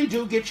 So definitely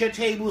do get your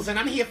tables, and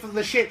I'm here for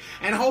the shit.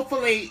 And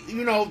hopefully,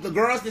 you know, the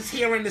girls that's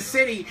here in the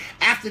city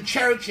after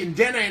church and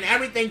dinner and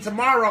everything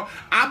tomorrow,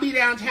 I'll be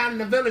downtown in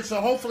the village,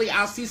 so hopefully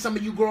I'll see some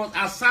of you girls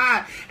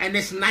outside and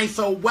this nice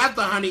old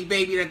weather, honey,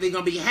 baby, that they're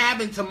gonna be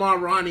having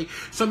tomorrow, honey.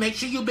 So make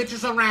sure you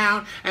bitches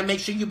around and make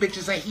sure you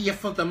bitches are here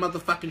for the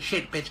motherfucking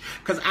shit, bitch.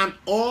 Because I'm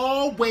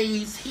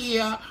always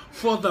here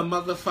for the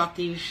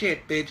motherfucking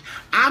shit, bitch.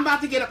 I'm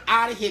about to get up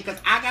out of here because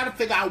I gotta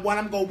figure out what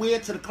I'm gonna wear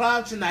to the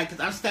club tonight, because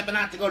I'm stepping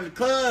out to go to the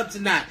club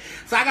tonight.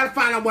 So I gotta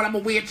find out what I'm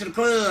gonna wear to the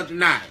club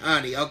tonight,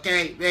 honey,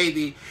 okay,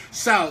 baby?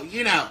 So,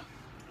 you know,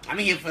 I'm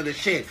here for the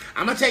shit.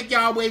 I'm going to take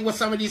y'all away with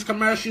some of these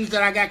commercials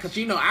that I got, because,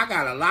 you know, I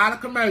got a lot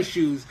of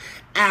commercials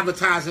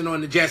advertising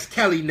on the Jess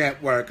Kelly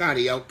Network,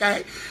 honey,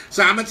 okay?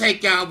 So I'm going to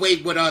take y'all away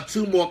with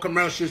 2 more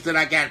commercials that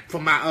I got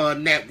from my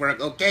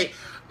network, okay?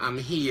 I'm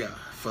here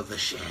for the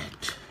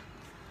shit.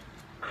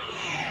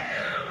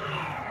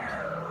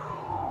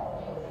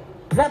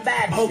 The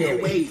Bad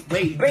Series.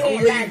 Wait.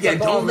 Bringing Atlanta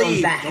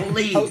Ballroom back. Don't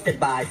leave. Hosted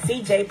by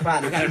CJ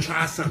Prodigy. I gotta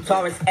try something.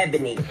 Taurus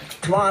Ebony,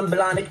 Twan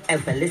Blahnik,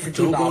 and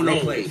Felicity Balmain. Don't go no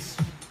place.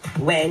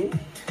 When?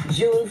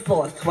 June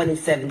 4th,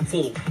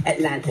 2017,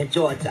 Atlanta,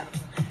 Georgia.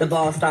 The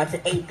ball starts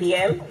at 8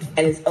 p.m.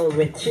 and is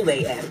over at 2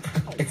 a.m.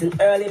 It's an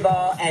early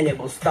ball and it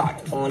will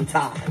start on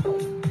time.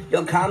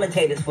 Your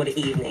commentators for the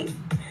evening: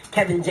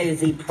 Kevin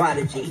Jay-Z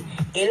Prodigy,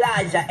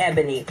 Elijah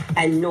Ebony,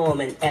 and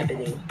Norman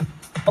Ebony.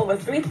 Over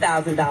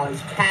 $3,000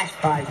 cash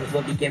prizes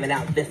will be given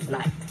out this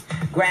night.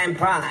 Grand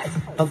prize,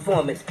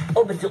 performance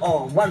open to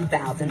all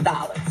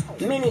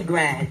 $1,000. Mini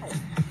grand,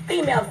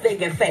 female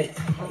figure face,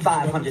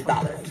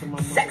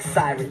 $500. Sex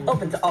siren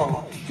open to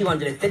all,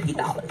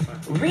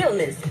 $250.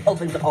 Realness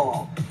open to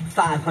all,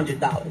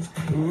 $500.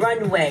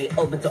 Runway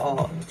open to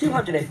all,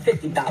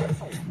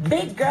 $250.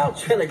 Big Girl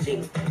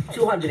Trilogy,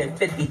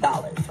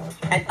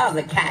 $250. And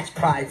other cash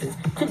prizes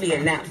to be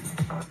announced.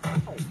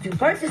 To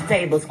purchase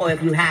tables, or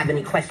if you have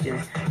any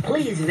questions,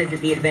 please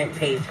visit the event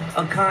page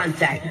or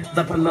contact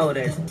the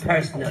promoters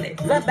personally.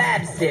 The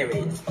Bab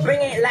Series,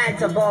 bringing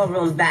Atlanta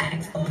Ballroom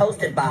back,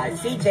 hosted by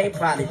CJ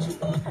Prodigy,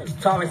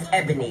 Taurus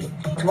Ebony,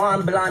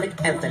 Twan Blahnik,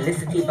 and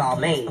Felicity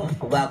Balmain.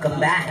 Welcome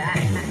back.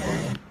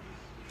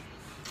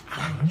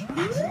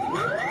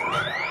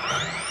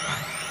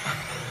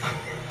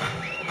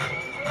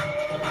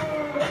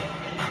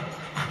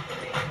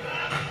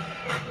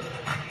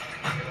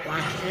 Why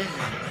can't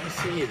I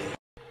see it?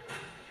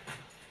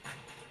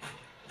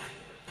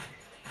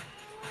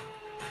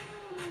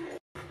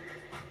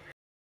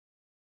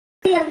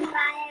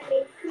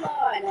 Miami,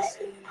 Florida is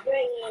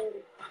bringing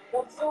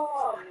the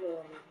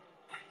ballroom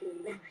to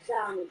the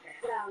jungle.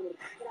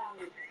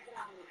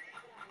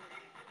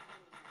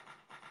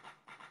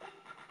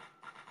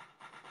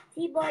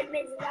 T-Boy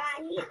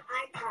Mizrahi,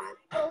 icon,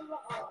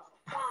 overall,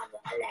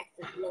 Father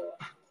Alexis Lord,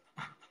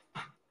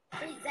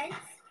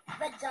 presents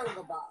the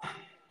Jungle Ball,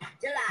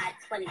 July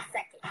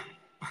 22nd,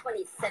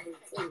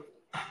 2017,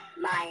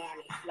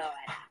 Miami,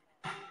 Florida.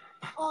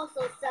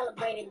 Also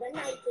celebrating the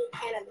 19th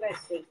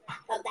anniversary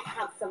of the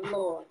House of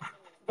Lords,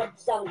 the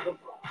Jungle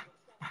Ball.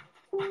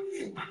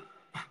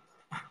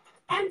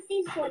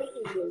 MCs for the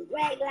evening: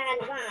 Greg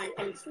Lanvin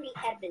and Tree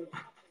Ebony.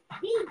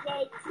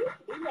 DJ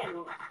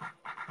QDM.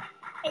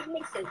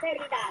 Admission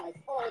 $30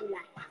 all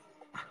night.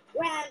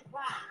 Grand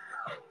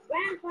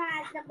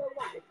prize number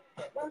 1,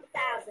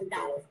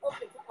 $1,000,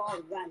 open to all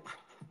runners.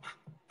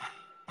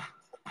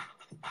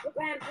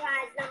 Grand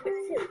prize number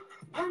 2,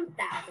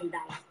 $1,000,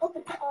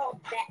 open to all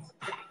bets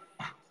jackets.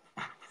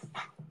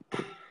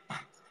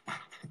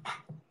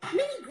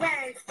 Mini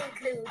grands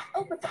include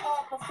open to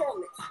all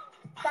performance,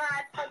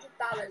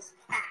 $500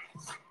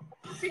 cash,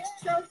 6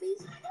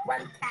 trophies,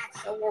 1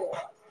 cash award.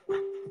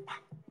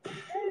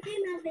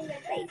 Female finger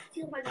face,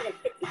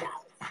 $250.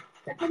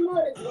 The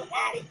promoters will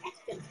add an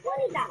extra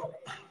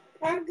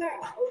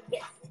girl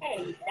gets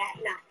 10 that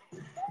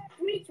night.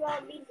 3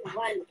 trophies,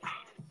 1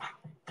 cash.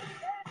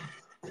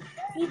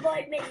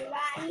 T-Boy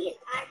Mizrahi and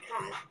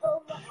Icon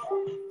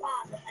overall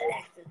father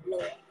Alexis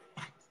Lord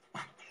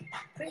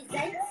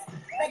presents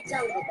The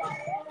Jungle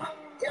Ball,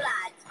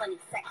 July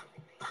 22nd,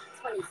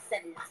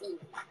 2017,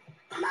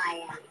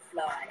 Miami,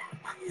 Florida.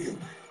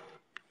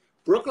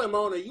 Brooklyn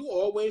Mona, you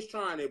always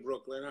trying it,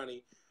 Brooklyn,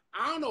 honey.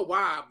 I don't know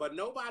why, but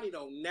nobody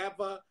don't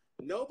never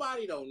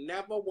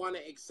want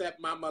to accept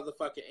my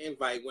motherfucking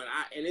invite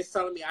and it's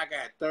telling me I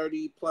got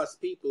 30 plus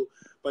people,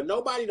 but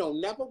nobody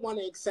don't never want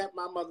to accept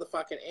my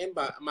motherfucking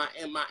invite, my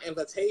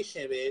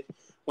invitation, bitch,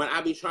 when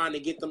I be trying to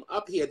get them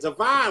up here.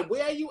 Divine,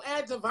 where are you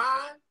at,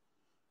 Divine?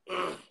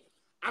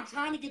 I'm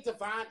trying to get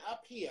Divine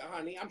up here,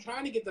 honey. I'm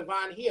trying to get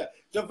Divine here.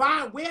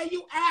 Divine, where are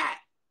you at?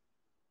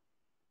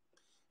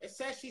 It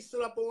says she's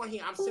still up on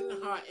here. I'm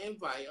sending her an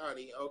invite,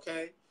 honey,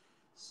 okay?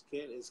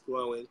 Skin is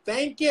glowing.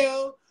 Thank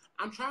you.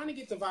 I'm trying to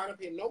get Divine up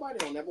here. Nobody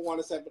don't ever want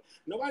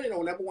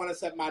to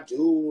set my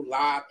dude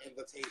live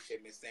invitation,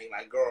 Miss Thing.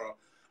 Like, girl,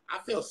 I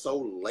feel so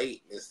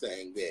late, Miss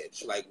Thing,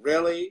 bitch. Like,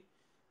 really?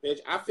 Bitch,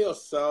 I feel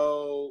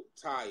so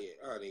tired,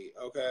 honey,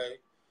 okay?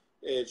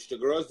 Bitch, the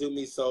girls do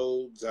me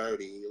so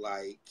dirty.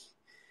 Like,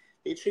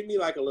 they treat me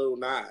like a little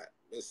knot,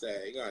 Miss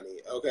Thing, honey,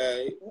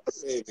 okay?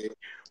 Baby.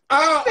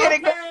 Oh,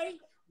 okay.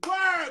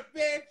 Word,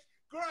 bitch.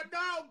 Girl,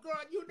 no,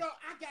 girl, you know,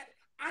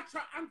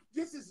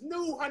 this is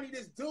new, honey,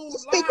 this dude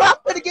live. I'm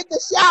gonna get the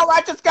shower.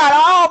 I just got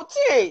home,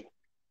 T.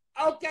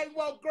 Okay,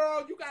 well,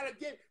 girl,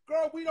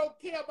 we don't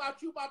care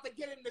about you about to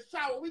get in the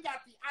shower. We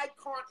got the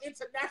icon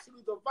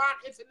international, Divine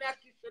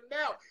International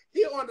Chanel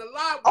here on the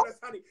live with us,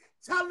 honey.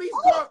 Tell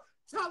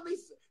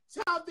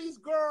these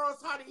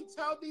girls, honey,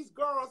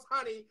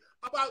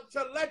 about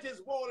your Legends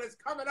Ball is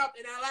coming up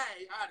in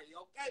LA, honey,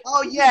 okay?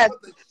 Oh, yes.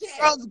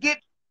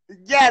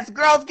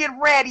 Girls get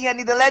ready,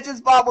 honey. The Legends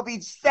Ball will be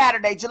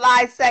Saturday,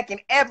 July 2nd.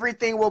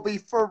 Everything will be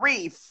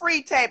free.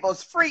 Free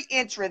tables, free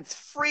entrance,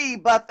 free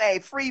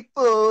buffet, free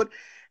food.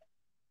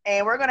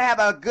 And we're going to have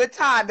a good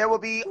time. There will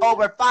be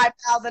over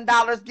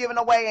 $5,000 given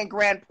away in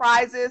grand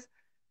prizes.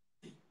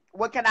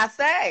 What can I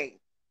say?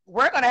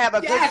 We're going to have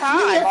a good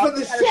time. Yes, for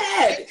the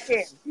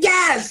shed.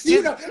 Yes.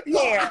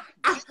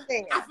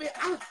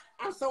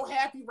 I'm so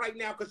happy right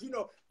now because, you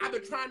know, I've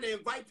been trying to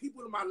invite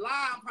people to my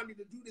live, honey,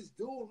 to do this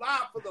dual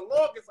live for the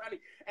longest, honey.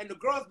 And the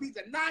girls be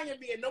denying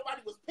me and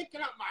nobody was picking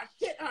up my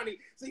shit, honey.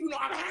 So, you know,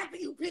 I'm happy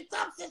you picked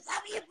up since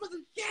I'm here for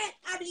the shit,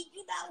 honey,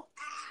 you know.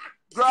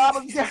 Girl,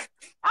 I'm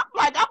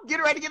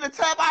getting ready to get in the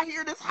tub. I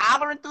hear this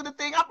hollering through the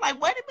thing. I'm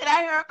like, wait a minute,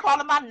 I hear her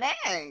calling my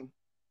name.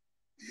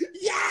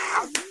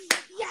 Yes.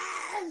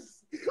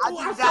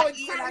 I'm so excited.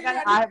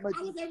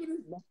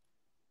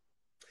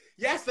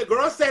 Yes, the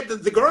girl said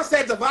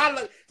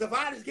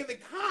Divine is giving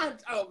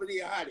content over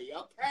there, honey.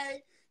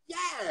 Okay.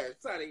 Yes,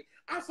 honey.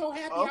 I'm so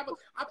happy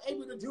I'm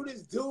able to do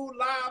this dude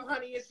live,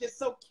 honey. It's just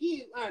so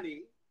cute,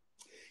 honey.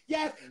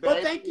 Yes,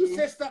 but thank you,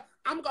 sister.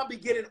 I'm gonna be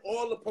getting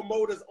all the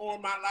promoters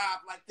on my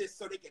live like this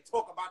so they can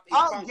talk about their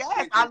function.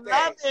 Yes, I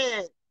love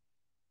it.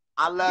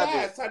 I love it.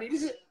 Yes, honey.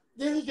 This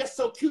is just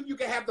so cute. You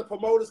can have the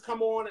promoters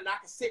come on, and I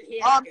can sit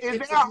here. Is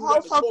there a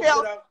host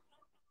hotel?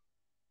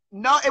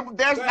 No,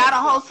 there's not a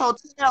host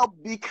hotel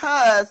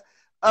because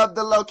of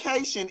the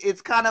location. It's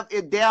kind of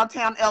in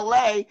downtown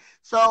LA.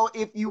 So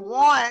if you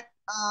want,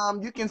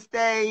 you can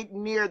stay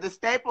near the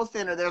Staples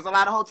Center. There's a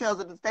lot of hotels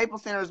at the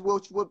Staples Centers,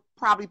 which would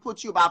probably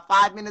put you about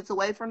 5 minutes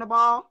away from the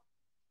ball.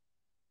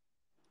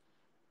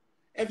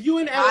 If you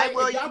in LA,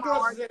 if y'all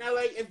girls is in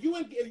LA, if you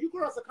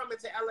girls are coming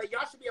to LA,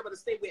 y'all should be able to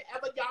stay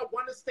wherever y'all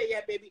want to stay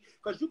at, baby,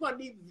 because you're going to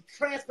need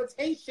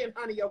transportation,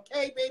 honey,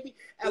 okay, baby?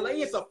 LA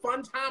is a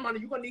fun time, honey.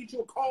 You're going to need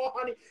you a car,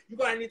 honey. You're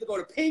going to need to go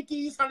to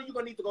Pinky's, honey. You're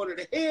going to need to go to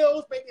the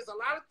Hills, baby. There's a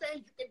lot of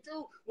things you can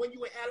do when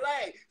you're in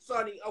LA,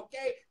 sonny,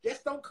 okay?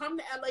 Just don't come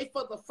to LA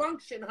for the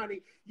function,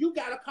 honey. You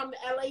got to come to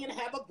LA and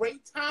have a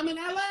great time in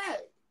LA.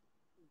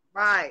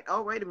 Right.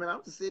 Oh, wait a minute.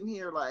 I'm just sitting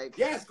here like.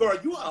 Yes, girl.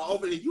 You are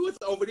over there. You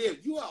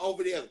are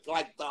over there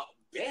like the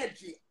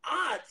Benji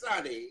aunts,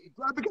 honey.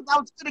 Girl, because I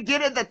was going to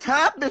get in the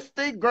tub, this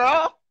thing,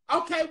 girl.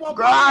 Okay, well,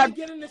 go ahead and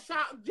get in the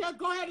shower. Just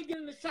go ahead and get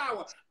in the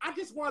shower. I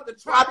just wanted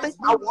to try. I think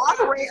my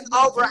water ran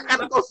over. I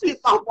gotta go see if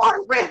my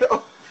water ran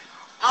over.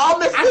 Oh,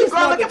 Miss T,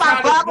 girl, look at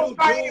my bubble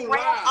ran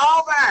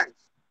over.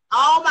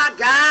 Oh my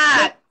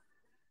God.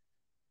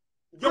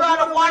 Your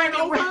water ran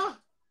over?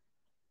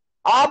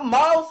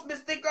 Almost,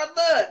 Miss T, girl.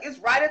 Look, it's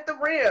right at the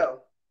rim.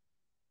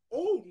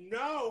 Oh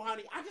no,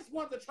 honey! I just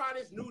wanted to try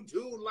this new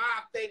dude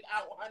live thing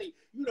out, honey.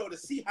 You know, to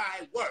see how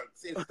it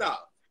works and stuff.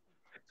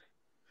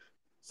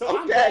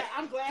 So okay.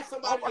 I'm glad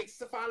somebody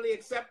finally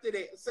accepted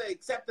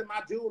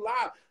my dude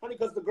live, honey,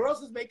 because the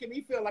girls is making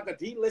me feel like a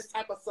D-list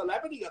type of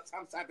celebrity or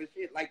some type of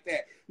shit like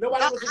that.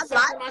 Nobody was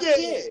accepting my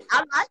shit.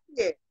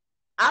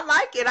 I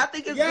like it. I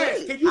think it's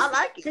good. I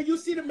like it. Can you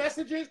see the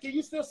messages? Can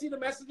you still see the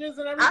messages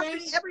and everything? I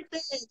see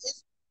everything.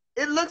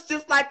 It looks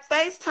just like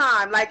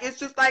FaceTime. Like, it's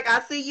just like I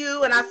see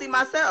you and I see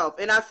myself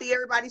and I see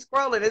everybody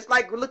scrolling. It's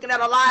like we're looking at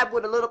a live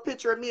with a little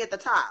picture of me at the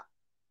top.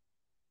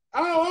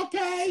 Oh,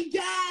 okay.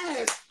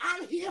 Yes.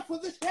 I'm here for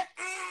the shit.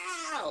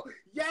 go.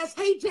 Yes,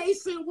 hey,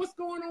 Jason. What's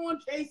going on,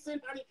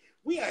 Jason, honey?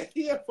 We are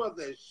here for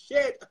the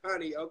shit,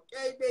 honey.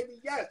 Okay, baby?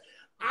 Yes.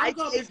 I'm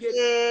going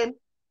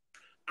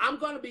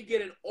to be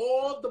getting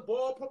all the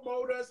ball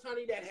promoters,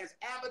 honey, that has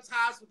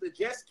advertised with the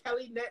Jess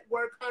Kelly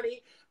Network,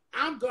 honey.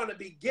 I'm going to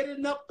be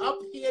getting up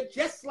here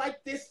just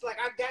like this. Like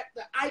I got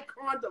the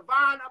icon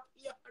Divine up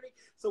here, honey,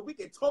 so we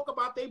can talk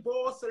about their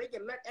balls so they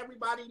can let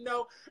everybody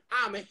know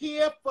I'm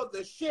here for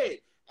the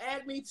shit.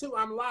 Add me too.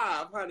 I'm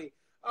live, honey.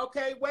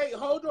 Okay, wait,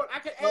 hold on. I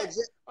can add.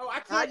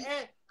 I can't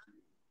add.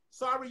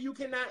 Sorry, you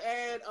cannot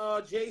add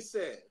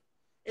Jason.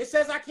 It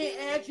says I can't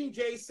add you,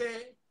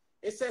 Jason.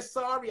 It says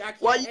sorry, I can't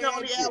add you. Well, you can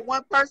only add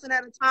one person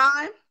at a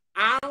time?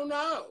 I don't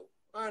know,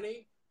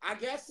 honey. I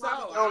guess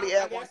so. You only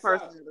add one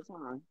person at a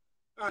time.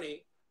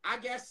 Honey, I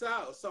guess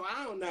so. So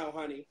I don't know,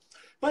 honey.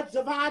 But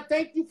Javon,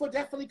 thank you for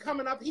definitely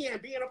coming up here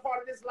and being a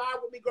part of this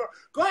live with me, girl.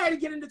 Go ahead and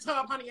get in the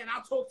tub, honey, and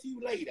I'll talk to you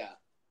later.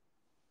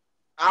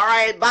 All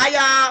right. Bye,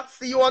 y'all.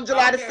 See you on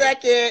July the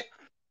 2nd.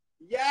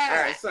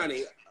 Yes,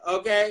 honey.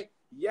 Okay.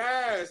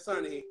 Yes,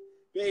 honey.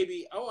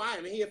 Baby. Oh, I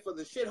am here for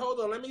the shit. Hold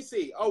on. Let me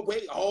see. Oh,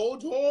 wait.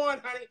 Hold on,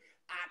 honey.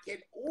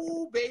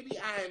 Ooh, baby.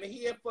 I am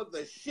here for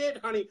the shit,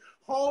 honey.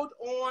 Hold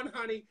on,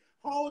 honey.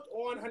 Hold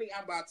on, honey.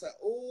 I'm about to.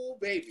 Ooh,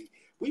 baby.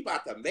 We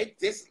about to make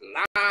this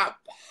live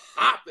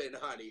popping,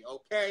 honey.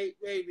 Okay,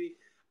 baby.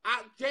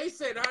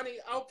 Jason, honey.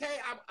 Okay.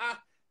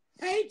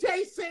 Hey,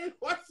 Jason.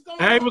 What's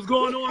going on? Hey, what's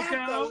going on,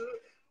 Cal?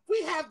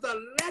 We have the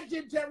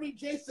legendary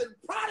Jason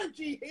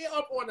Prodigy here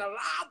up on the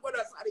live with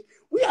us, honey.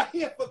 We are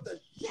here for the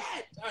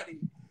shit, honey.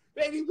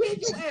 Baby, where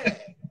you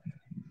at?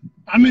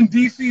 I'm in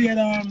D.C.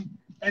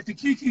 at the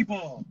Kiki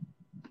Ball.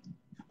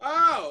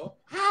 Oh,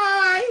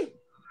 hi.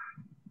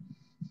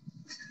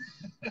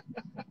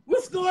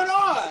 What's going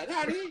on,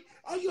 honey?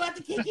 Oh, you at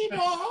the Kiki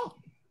Ball?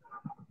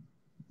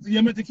 See,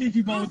 I'm at the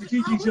Kiki Ball with the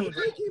Kiki children.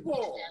 The Kiki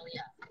Ball?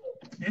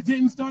 It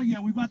didn't start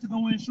yet. We're about to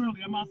go in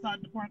shortly. I'm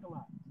outside the parking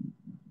lot.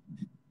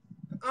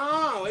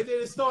 Oh, it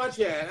didn't start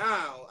yet.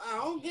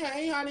 Oh,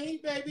 okay, honey,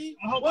 baby.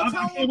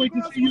 I can't wait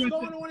to see you.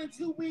 What's going on in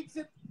 2 weeks?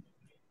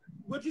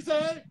 What you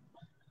said?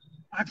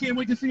 I can't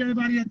wait to see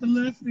everybody at the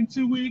list in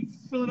 2 weeks.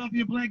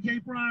 Philadelphia Black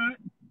Gay Pride.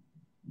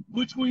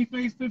 Butch Queen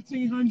Face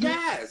 1500.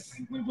 Yes.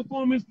 Queen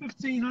Performance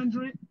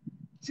 1500.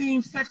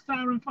 Team Sex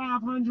Siren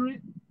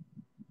 500.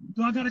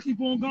 Do I gotta keep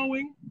on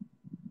going?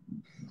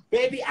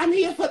 Baby, I'm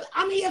here for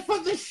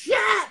the shit,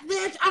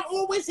 bitch. I'm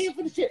always here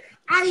for the shit.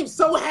 I am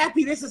so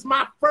happy this is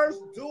my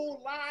first dual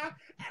live,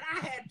 and I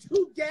had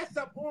 2 guests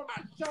up on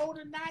my show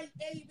tonight,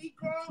 baby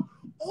girl.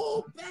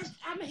 Oh, bitch,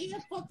 I'm here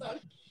for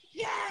the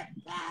shit,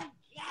 man.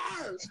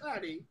 Yes,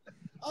 honey.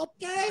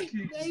 Okay,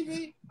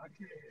 baby.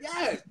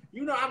 Yes.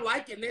 You know, I'm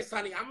liking this,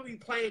 honey. I'm going to be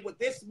playing with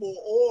this more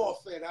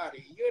often,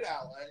 honey. You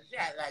know,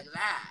 shit like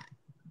that,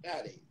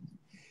 honey.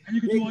 And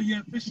you can do all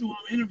your official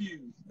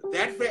interviews.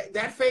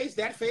 That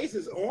face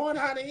is on,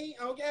 honey.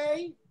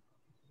 Okay.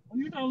 Well,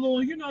 you know,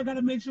 Lord, I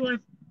gotta make sure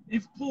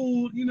it's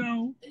pulled. You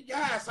know.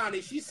 Yes,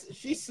 honey. She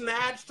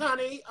snatched,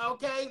 honey.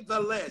 Okay, the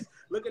list.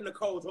 Look at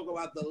Nicole talk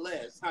about the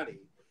list, honey.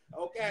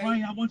 Okay.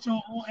 Right. I want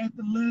y'all all at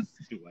the list.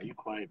 Why you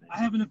quiet, man? I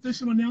have an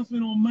official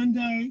announcement on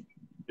Monday.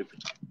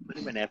 Put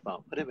him in that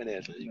phone. Put him in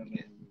there so you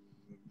can.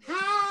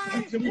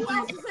 Hi. Who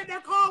else is in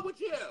that car with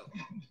you?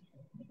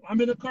 I'm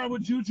in the car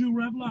with Juju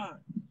Revlon.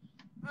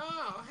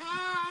 Oh,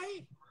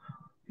 hi.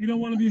 You don't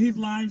want to be his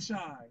line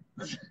shy.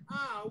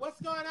 Oh,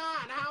 what's going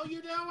on? How are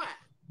you doing?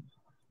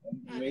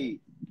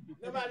 Great.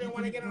 Nobody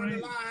want to get on the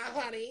line,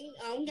 honey.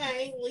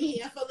 Okay, we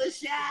here for the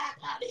shot,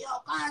 honey.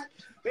 Okay,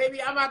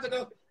 baby, I'm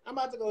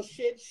about to go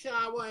shit,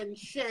 shower, and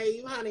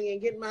shave, honey,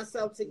 and get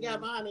myself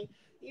together, honey.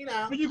 You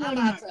know, where you going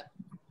tonight?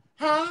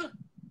 Huh?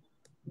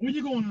 Where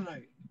you going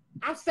tonight?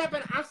 I'm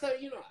stepping.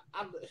 You know,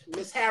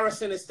 Miss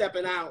Harrison is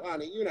stepping out,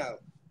 honey. You know.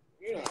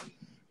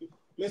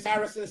 Miss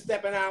Harrison is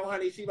stepping out,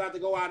 honey. She about to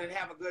go out and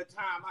have a good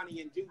time, honey,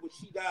 and do what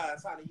she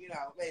does, honey. You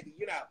know, baby,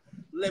 you know,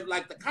 live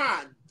like the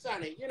con,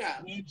 honey, you know.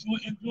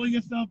 Enjoy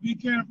yourself. Be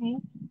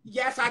careful.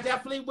 Yes, I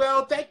definitely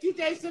will. Thank you,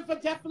 Jason, for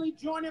definitely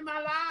joining my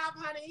live,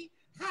 honey.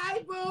 Hi,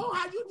 boo.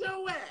 How you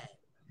doing?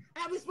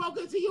 Haven't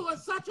spoken to you in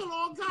such a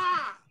long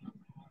time.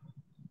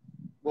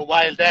 Well,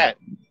 why is that?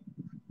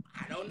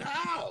 I don't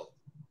know.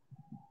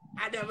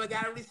 I never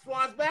got a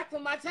response back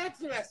from my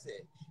text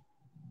message.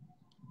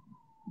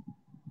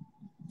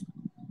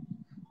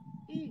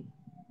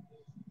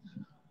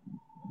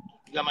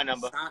 You got my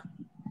number.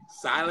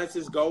 Silence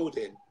is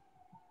golden.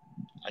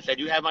 I said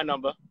you have my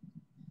number.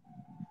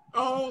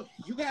 Oh,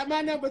 you got my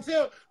number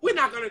too. We're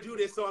not gonna do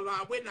this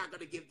online. We're not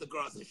gonna give the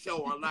girls a show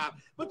online.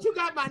 But you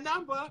got my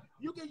number.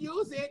 You can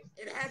use it.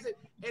 It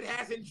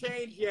hasn't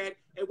changed yet.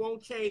 It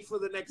won't change for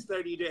the next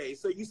 30 days.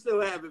 So you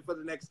still have it for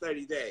the next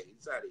 30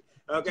 days, honey.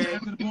 Okay.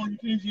 After the ball, you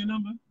change your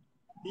number.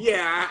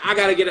 Yeah, I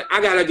gotta get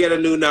a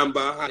new number,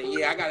 honey.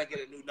 Yeah, I gotta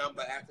get a new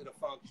number after the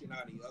function,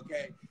 honey.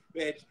 Okay,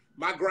 bitch.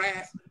 My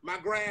grass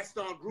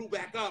don't grew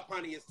back up,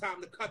 honey. It's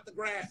time to cut the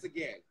grass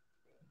again,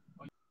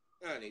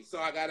 honey. So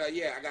I gotta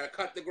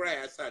cut the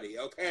grass, honey.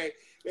 Okay,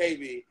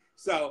 baby.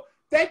 So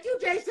thank you,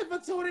 Jason, for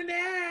tuning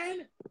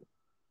in.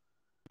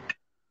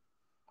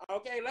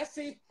 Okay, let's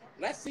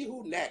see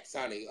who next,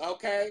 honey.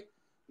 Okay,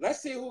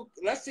 let's see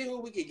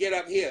who we can get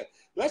up here.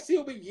 Let's see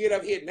who we can get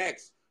up here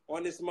next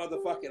on this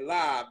motherfucking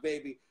live,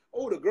 baby.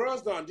 Oh, the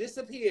girls done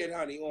disappeared,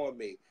 honey, on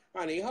me,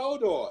 honey.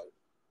 Hold on.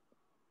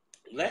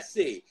 Let's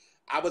see.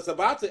 I was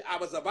about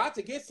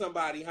to get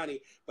somebody, honey,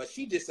 but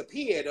she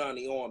disappeared,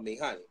 honey, on me,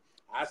 honey.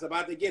 I was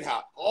about to get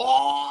her.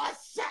 Oh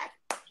shit!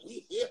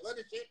 We here for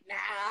the shit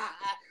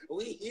now.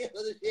 We here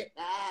for the shit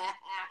now.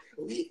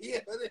 We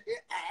here for the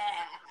shit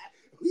now.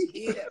 We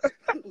here.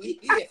 We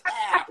here.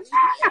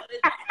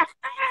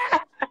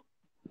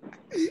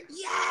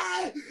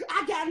 Yeah,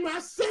 I got my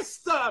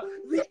sister,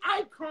 the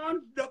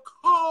icon,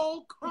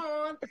 Nicole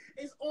Khan,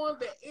 is on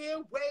the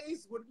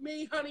airways with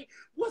me, honey.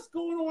 What's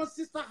going on,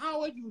 sister?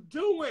 How are you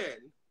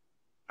doing?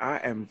 I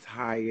am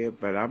tired,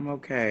 but I'm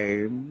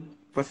okay.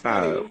 What's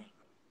up? Honey,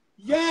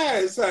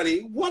 yes,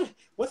 honey. What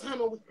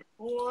time are we?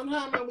 What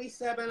time are we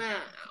stepping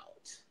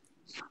out?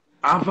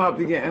 I'm about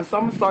to get, and so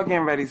I'm gonna start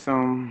getting ready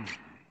soon.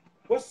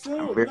 What soon?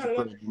 I'm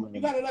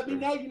You gotta let me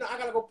know. You know, I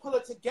gotta go pull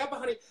it together,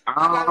 honey.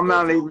 I'm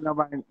not leaving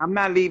nobody. I'm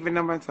not leaving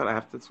nobody until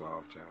after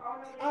 12,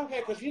 child.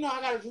 Okay, cause you know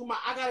I gotta do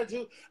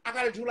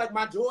like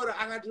my daughter.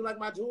 I gotta do like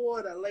my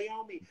daughter,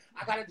 Leomi.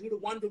 I gotta do the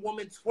Wonder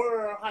Woman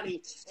twirl,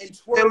 honey, and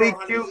twirl, Really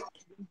honey. cute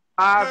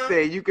live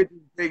thing. You could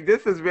just bring,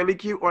 this is really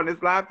cute on this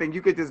live thing.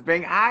 You could just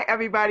bring, hi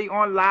everybody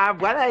on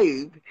live. What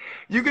live?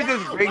 You could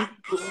just bring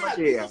people on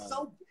here.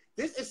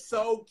 This is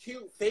so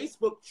cute.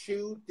 Facebook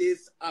chewed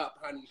this up,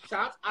 honey.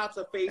 Shout out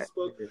to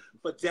Facebook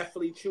for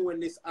definitely chewing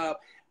this up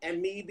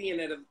and me being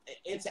able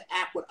to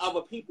interact with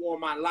other people on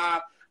my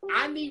live.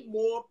 I need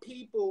more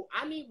people.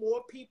 I need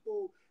more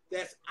people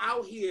that's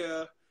out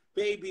here,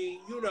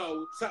 baby, you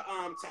know,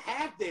 to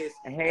have this.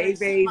 Hey,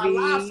 baby. My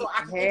live so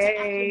I can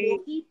interact with more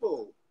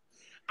people.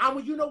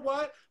 You know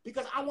what?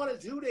 Because I want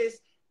to do this.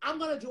 I'm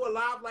going to do a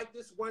live like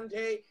this one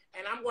day,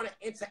 and I'm going to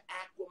interact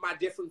with my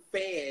different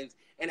fans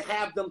and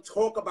have them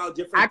talk about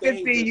different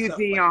things. I can see you,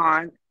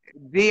 Dion.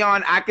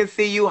 Dion, I can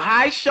see you.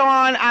 Hi,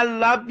 Sean. I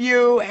love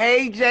you.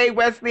 Hey, Jay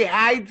Wesley.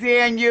 Hi,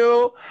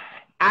 Daniel.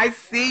 I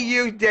see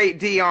you,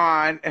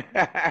 Dion.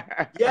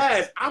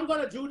 Yes, I'm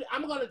gonna do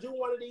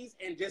one of these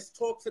and just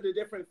talk to the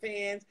different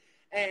fans.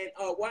 And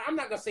well, I'm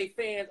not gonna say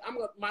fans. I'm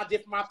gonna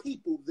my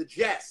people, the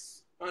Jusss.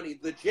 Honey,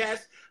 the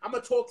Jusss. I'm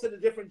going to talk to the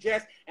different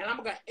Jusss, and I'm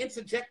going to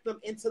interject them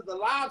into the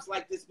lives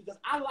like this because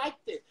I like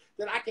this,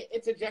 that I can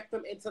interject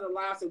them into the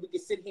lives and we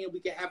can sit here and we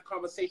can have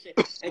conversation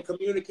and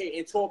communicate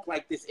and talk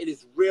like this.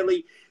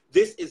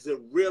 This is a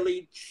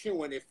really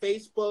chewing. And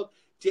Facebook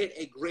did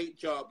a great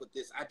job with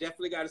this. I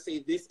definitely got to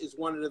say this is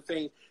one of the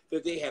things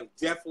that they have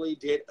definitely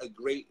did a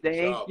great job.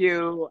 Thank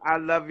you. I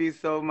love you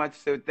so much,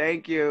 so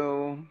thank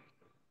you.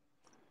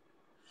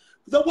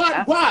 The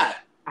what?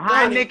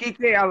 Hi, Nikki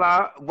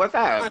Taylor. What's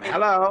up? Honey,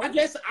 hello.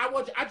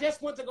 I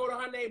just went to go to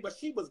her name, but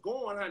she was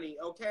gone, honey.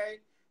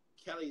 Okay,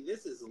 Kelly,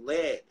 this is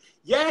lit.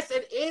 Yes,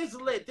 it is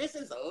lit. This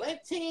is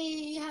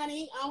litty,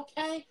 honey.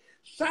 Okay.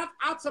 Shout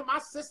out to my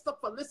sister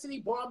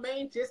Felicity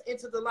Barmain just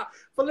into the live.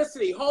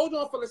 Felicity, hold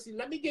on, Felicity.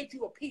 Let me give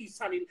you a piece,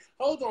 honey.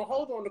 Hold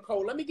on,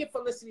 Nicole. Let me give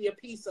Felicity a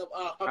piece of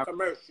her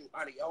commercial,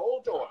 honey.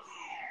 Hold on.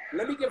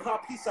 Let me give her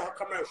a piece of her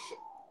commercial.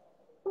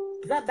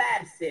 The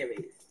Bab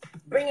Series,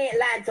 bringing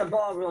Atlanta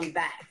Ballroom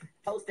back.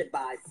 Hosted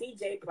by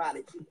CJ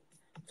Prodigy,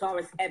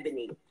 Taurus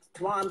Ebony,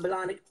 Twan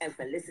Blahnik, and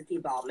Felicity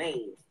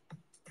Balmain.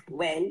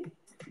 When?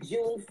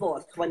 June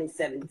 4th,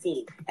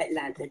 2017,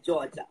 Atlanta,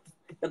 Georgia.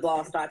 The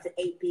ball starts at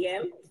 8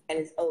 p.m. and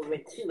it's over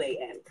at 2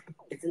 a.m.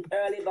 It's an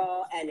early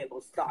ball and it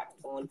will start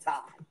on time.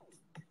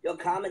 Your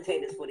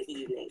commentators for the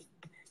evening,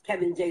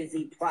 Kevin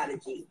Jay-Z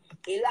Prodigy,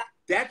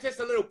 That's just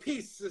a little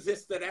piece,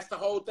 sister. That's the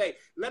whole thing.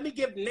 Let me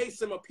give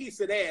Nason a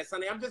piece of theirs,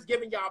 honey. I'm just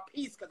giving y'all a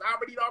piece because I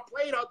already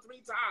played her 3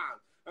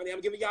 times. Honey,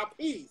 I'm giving y'all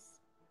peace.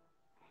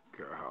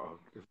 Girl.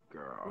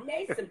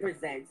 Nason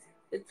presents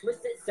the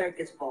Twisted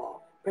Circus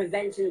Ball,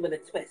 Prevention with a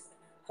Twist,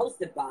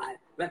 hosted by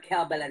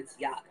Raquel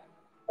Balenciaga.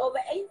 Over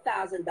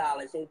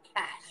 $8,000 in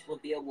cash will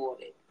be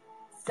awarded.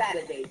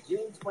 Saturday,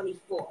 June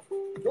 24th.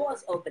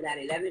 Doors open at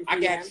 11 p.m. I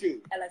got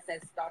you.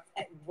 LSS starts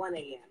at 1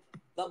 a.m.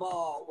 The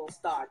ball will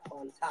start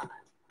on time.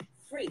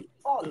 Free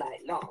all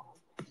night long.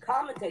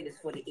 Commentators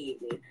for the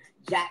evening,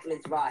 Jack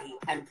Mizrahi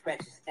and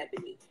Precious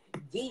Ebony.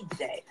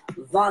 DJ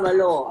Von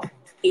Allure,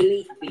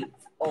 Elite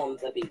Beats on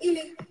the beat.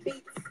 Elite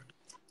Beats.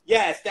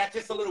 Yes, that's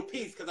just a little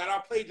piece because I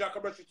don't play your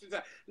commercial.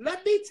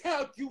 Let me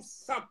tell you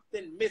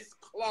something, Miss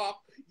Clark.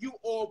 You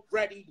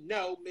already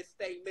know, Miss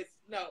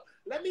No.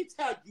 Let me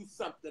tell you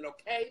something,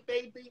 okay,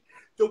 baby?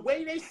 The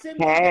way they send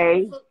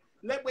me.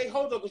 Wait,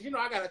 hold on, because you know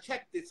I gotta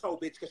check this whole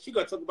bitch because she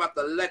gonna talk about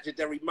the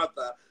legendary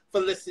mother,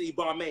 Felicity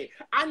Barmain.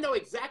 I know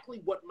exactly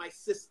what my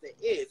sister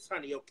is,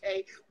 honey,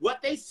 okay?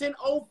 What they send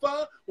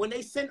over, when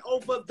they send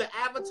over the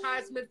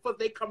advertisement for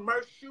their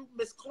commercial,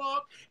 Miss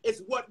Clark,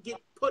 is what get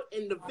put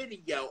in the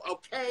video,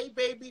 okay,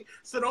 baby?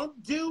 So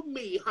don't do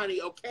me,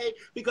 honey, okay?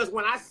 Because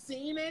when I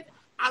seen it,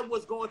 I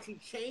was going to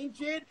change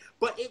it,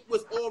 but it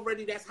was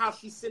already, that's how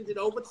she sent it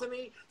over to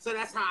me. So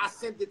that's how I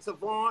sent it to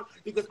Vaughn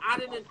because I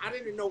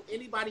didn't know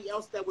anybody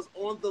else that was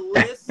on the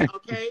list,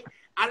 okay?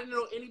 I didn't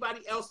know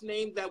anybody else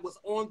named that was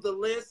on the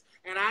list,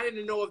 and I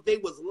didn't know if they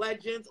was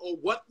legends or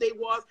what they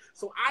was.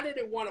 So I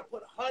didn't want to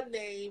put her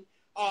name,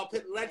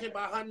 put legend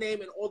by her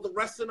name, and all the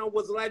rest of them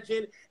was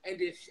legend, and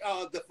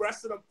the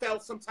rest of them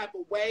felt some type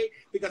of way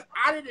because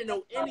I didn't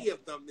know any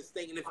of them. This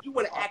thing, and if you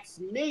would have asked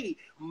me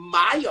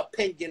my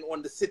opinion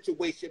on the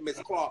situation, Miss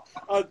Clark,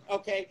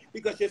 okay,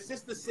 because your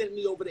sister sent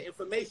me over the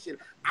information,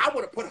 I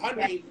would have put her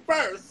name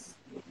first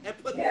and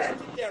put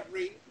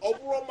legendary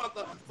overall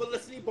mother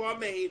Felicity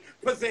Barmaid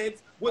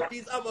presents with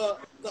the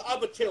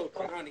other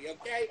children, honey.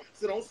 Okay,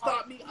 so don't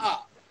start me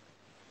up.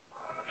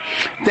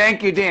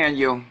 Thank you,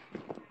 Daniel.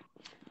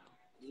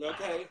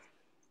 Okay,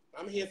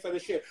 I'm here for the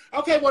shit.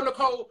 Okay, well,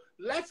 Nicole,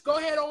 let's go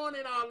ahead on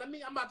and I'm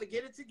about to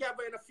get it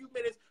together in a few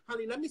minutes,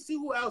 honey. Let me see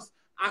who else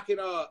I can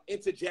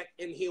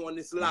interject in here on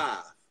this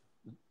live.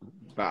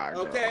 Bye.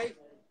 Okay,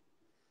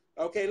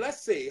 okay,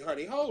 let's see,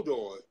 honey. Hold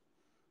on.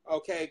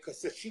 Okay,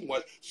 because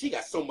she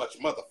got so much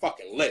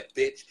motherfucking lip,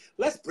 bitch.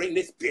 Let's bring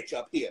this bitch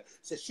up here.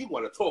 Since she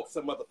want to talk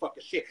some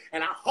motherfucking shit.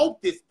 And I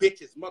hope this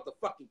bitch is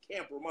motherfucking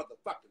camera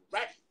motherfucking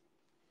ready.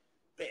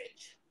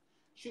 Bitch.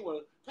 She want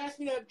to pass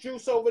me that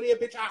juice over there,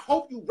 bitch. I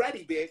hope you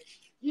ready, bitch.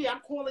 Yeah,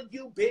 I'm calling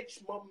you, bitch.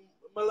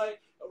 Malay,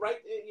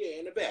 right there, yeah,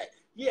 in the back.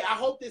 Yeah, I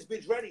hope this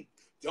bitch ready.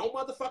 Don't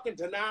motherfucking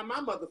deny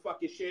my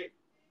motherfucking shit.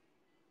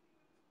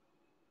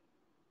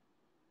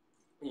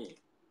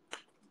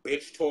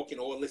 Bitch talking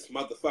all this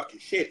motherfucking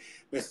shit.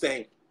 Been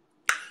saying,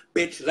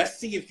 bitch, let's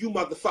see if you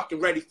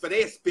motherfucking ready for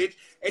this, bitch.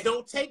 It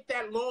don't take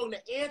that long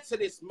to answer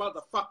this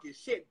motherfucking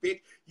shit, bitch.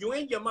 You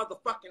in your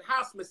motherfucking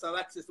house, Miss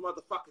Alexis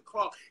motherfucking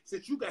Clark.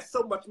 Since you got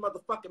so much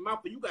motherfucking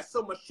mouth and you got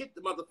so much shit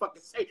to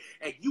motherfucking say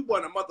and you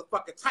want to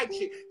motherfucking type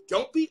shit,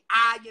 don't be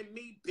eyeing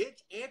me,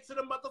 bitch. Answer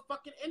the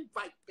motherfucking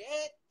invite,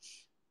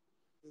 bitch.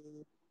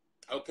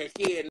 Okay,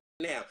 here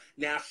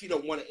now she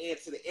don't want to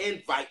answer the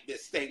invite,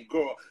 this thing,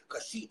 girl,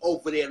 because she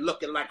over there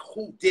looking like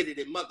who did it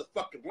and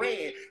motherfucking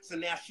ran. So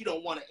now she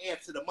don't want to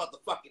answer the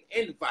motherfucking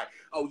invite.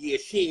 Oh, yeah,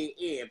 she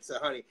ain't answer,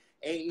 honey.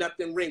 Ain't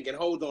nothing ringing.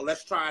 Hold on,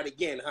 let's try it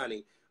again,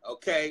 honey.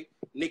 Okay?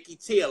 Nikki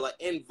Taylor,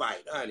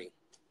 invite, honey.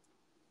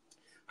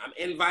 I'm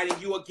inviting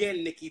you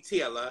again, Nikki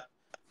Taylor.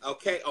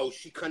 Okay? Oh,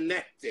 she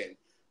connecting.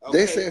 Okay.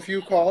 They say if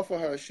you call for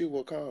her, she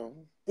will come.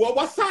 Well,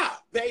 what's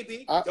up,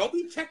 baby? Don't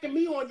be checking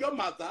me on your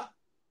mother.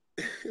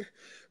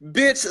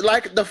 Bitch,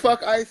 like the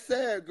fuck I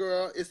said,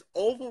 girl, it's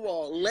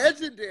overall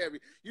legendary.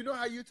 You know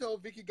how you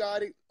told Vicky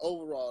Gotti?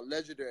 Overall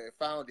legendary,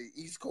 found the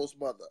East Coast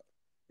mother.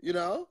 You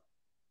know?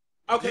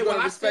 Okay, you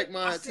well, I respect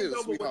mine too,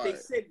 over sweetheart. what they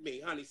sent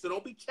me, honey. So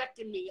don't be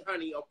checking me,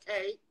 honey,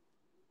 okay?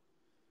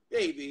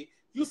 Baby,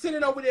 you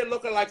sitting over there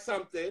looking like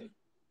something.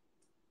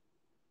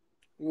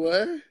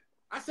 What?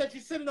 I said you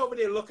sitting over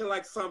there looking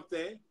like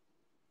something.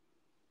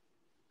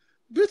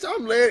 Bitch,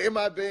 I'm laying in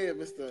my bed,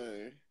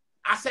 Mr.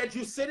 I said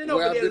you sitting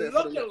over there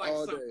looking like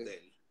something.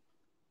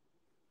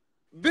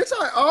 Bitch,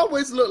 I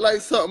always look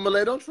like something,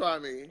 Malay. Don't try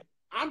me.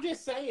 I'm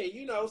just saying,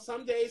 you know,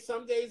 some days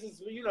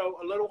is, you know,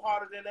 a little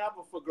harder than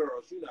ever for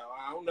girls, you know.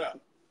 I don't know.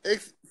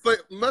 It's for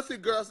musty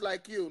girls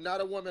like you,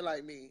 not a woman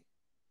like me.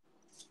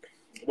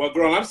 Well,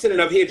 girl, I'm sitting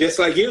up here just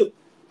like you.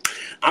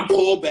 I'm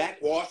pulled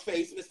back, wash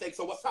face, mistake.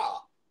 So what's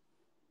up?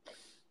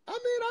 I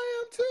mean,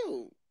 I am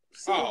too.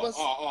 Some of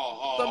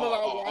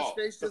our wash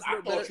faces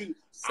look better.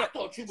 I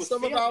thought you was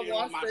some of our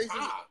wash faces.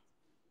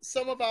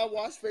 Some of our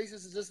wash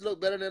faces just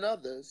look better than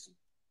others.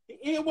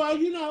 Yeah, well,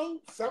 you know,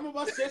 some of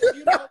us just,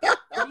 you know,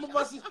 some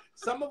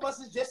of us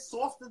is just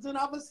softer than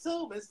others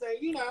too. And say,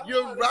 you know,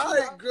 you're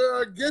right,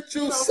 girl. Get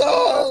you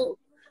soft.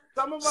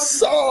 Some of us soft, is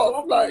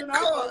softer like than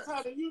others,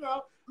 honey. You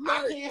know,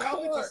 I can't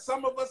help it because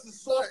some of us is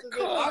softer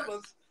than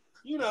others.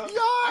 You know,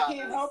 I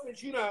can't help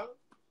it. You know,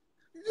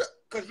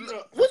 because you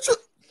know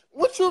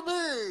what you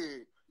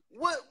mean?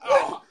 What?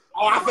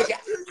 I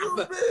forget.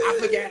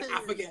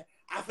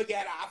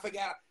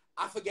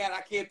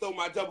 I can't throw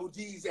my double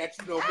D's at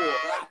you no more.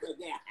 I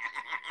forget.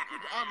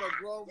 I'm a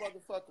grown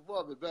motherfucker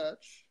woman,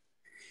 bitch.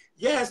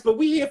 Yes, but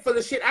we here for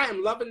the shit. I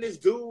am loving this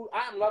dude.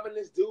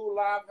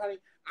 Live, honey.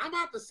 I'm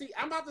about to see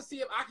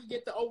if I can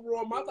get the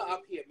overall mother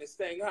up here, Miss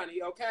Thing,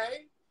 honey.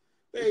 Okay,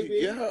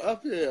 baby. Get her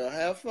up here.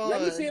 Have fun.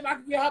 Let me see if I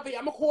can get her up here.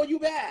 I'm gonna call you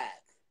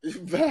back.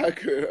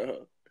 Back,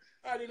 girl.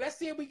 Honey, let's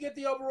see if we get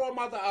the overall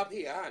mother up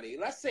here, honey.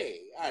 Let's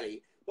see,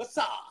 honey. What's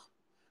up,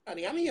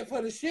 honey? I'm here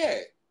for the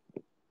shit.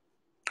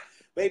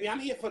 Baby, I'm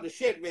here for the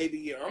shit,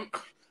 baby. I'm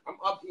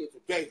up here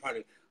today,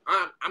 honey.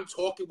 I'm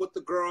talking with the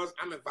girls.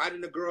 I'm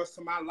inviting the girls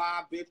to my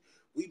live, bitch.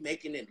 We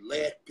making it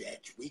lit,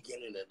 bitch. We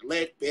getting it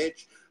lit,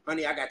 bitch.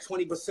 Honey, I got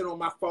 20% on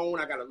my phone.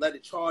 I gotta let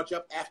it charge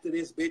up after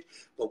this, bitch.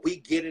 But we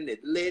getting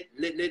it lit,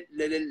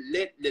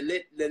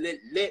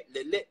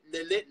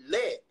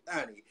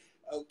 honey.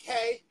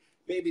 Okay,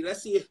 baby.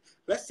 Let's see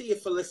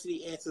if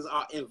Felicity answers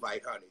our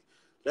invite, honey.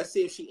 Let's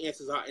see if she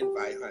answers our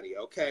invite, honey.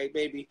 Okay,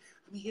 baby.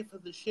 I'm here for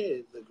the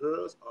shit. The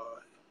girls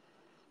are.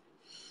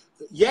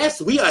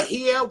 Yes, we are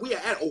here. We are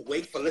at. Oh,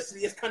 wait.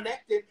 Felicity is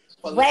connected.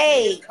 What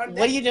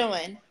are you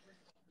doing?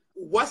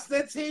 What's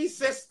the tea,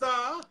 sister?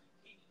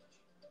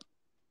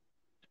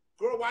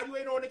 Girl, why you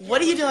ain't on the camera?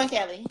 What are you doing,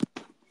 Kelly?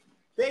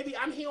 Baby,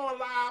 I'm here on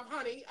live,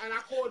 honey, and I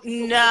called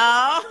you.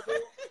 No.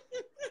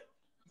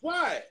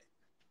 What?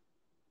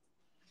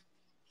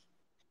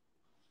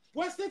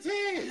 What's the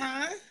thing?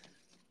 Huh?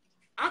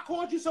 I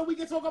called you so we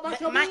can talk about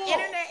your My blog.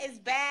 internet is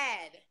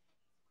bad.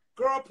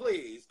 Girl,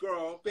 please,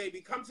 girl,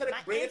 baby, come to the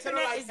bring it to the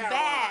light. My internet is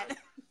bad.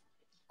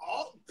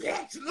 Oh,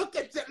 bitch! Look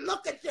at this!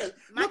 Look at this!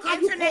 My Look how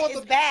internet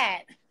is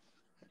bad.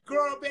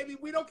 Girl, baby,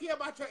 we don't care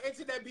about your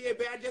internet being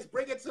bad. Just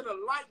bring it to the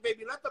light,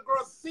 baby. Let the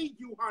girls see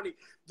you, honey.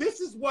 This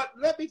is what.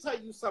 Let me tell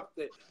you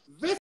something.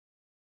 This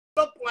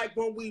look like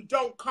when we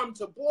don't come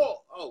to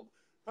ball. Oh,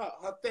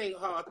 her thing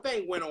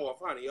went off,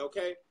 honey.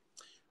 Okay.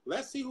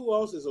 Let's see who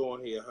else is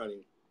on here,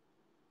 honey.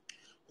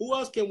 Who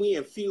else can we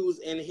infuse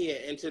in here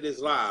into this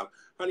live?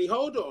 Honey,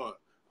 hold on.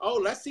 Oh,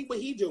 let's see what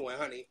he doing,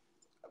 honey.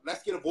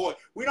 Let's get a boy.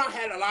 We don't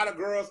had a lot of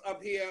girls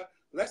up here.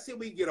 Let's see if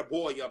we can get a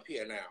boy up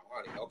here now,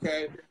 honey,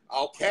 okay?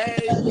 Okay,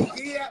 we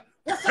here.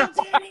 What's up,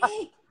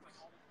 Danny?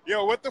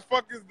 Yo, what the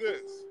fuck is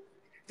this?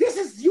 This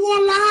is you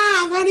on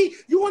live, honey.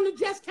 You on the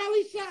Jess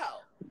Kelly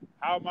show.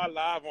 How am I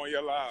live on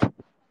your live?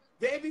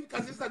 Baby,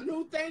 because it's a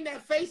new thing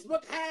that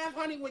Facebook have,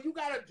 honey, when you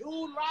got a dude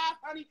live,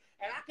 honey,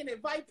 and I can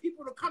invite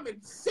people to come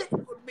and sit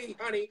with me,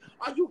 honey.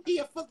 Are you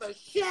here for the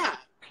show?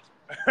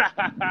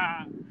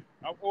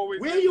 I'm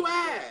always. Where you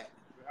at?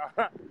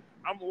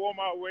 I'm on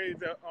my way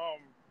to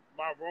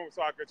my room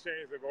so I could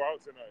change to go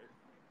out tonight.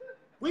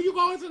 Where you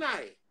going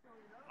tonight?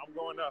 I'm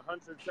going to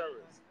Hunter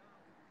Terrace.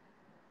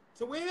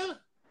 To where?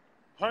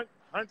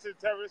 Hunter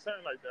Terrace,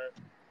 something like that.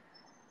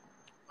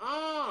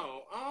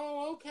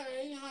 Oh,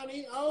 okay,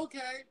 honey,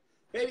 okay.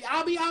 Baby,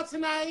 I'll be out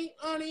tonight,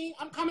 honey.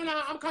 I'm coming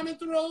out. I'm coming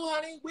through,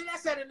 honey. Where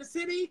that's at, in the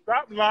city?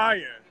 Stop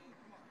lying.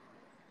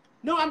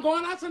 No, I'm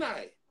going out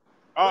tonight.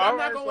 Oh, I'm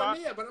right, not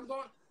going there, but I'm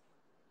going.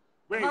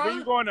 Wait, when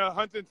you going to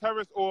Hunter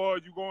Terrace or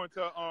you going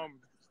to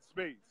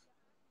Space?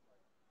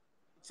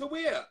 To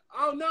where?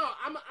 Oh no,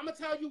 I'm gonna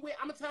tell you where.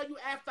 I'm gonna tell you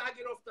after I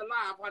get off the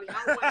live, honey.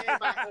 I don't want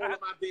everybody all of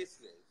my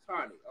business,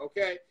 honey.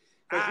 Okay?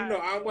 Because you know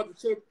I don't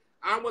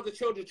want the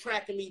children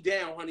tracking me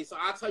down, honey. So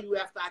I'll tell you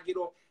after I get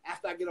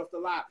off the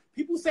live.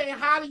 People saying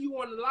hi to you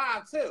on the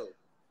live too.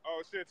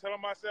 Oh shit! Tell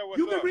them I said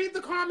what's up. You can read the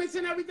comments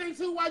and everything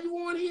too while you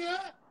on here.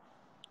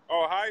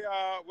 Oh hi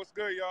y'all. What's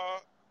good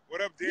y'all?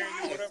 What up, Daniel?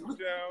 Yes. What up,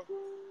 Michelle?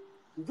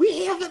 We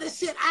here for this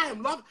shit. I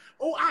am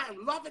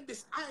loving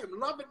this. I am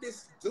loving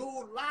this dude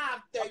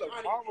live thing,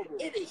 honey. Horrible.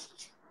 It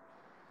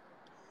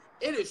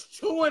is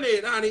chewing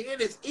it, honey.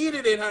 It is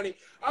eating it, honey.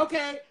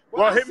 Okay.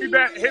 Well, hit me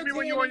back. Hit me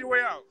when you're on your way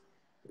out.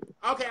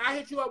 Okay, I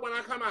hit you up when I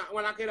come out.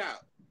 When I get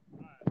out.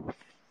 Right.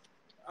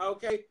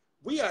 Okay.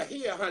 We are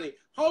here, honey.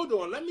 Hold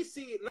on. Let me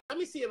see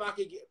if I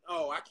can get.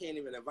 Oh, I can't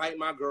even invite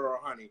my girl,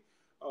 honey.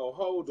 Oh,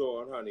 hold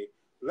on, honey.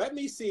 Let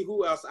me see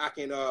who else I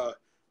can.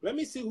 Let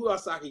me see who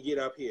else I can get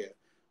up here.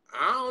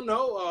 I don't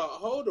know.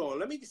 Hold on.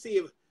 Let me see.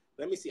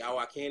 Oh,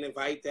 I can't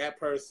invite that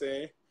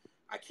person.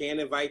 I can't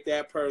invite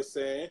that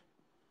person.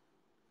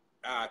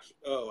 I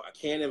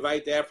can't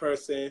invite that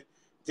person.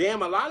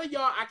 Damn, a lot of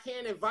y'all I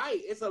can't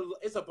invite. It's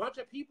a bunch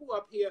of people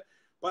up here,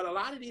 but a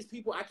lot of these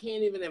people I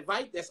can't even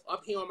invite that's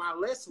up here on my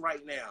list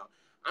right now.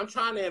 I'm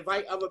trying to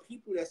invite other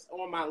people that's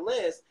on my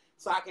list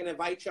so I can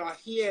invite y'all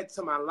here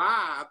to my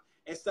live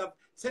and stuff.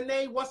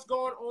 Tanae, what's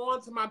going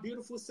on? To my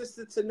beautiful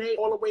sister Tanae,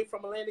 all the way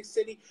from Atlantic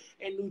City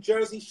and New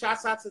Jersey.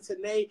 Shouts out to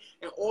Tanae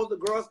and all the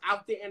girls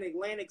out there in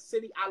Atlantic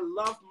City. I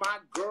love my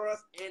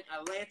girls in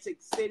Atlantic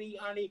City,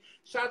 honey.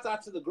 Shouts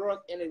out to the girls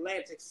in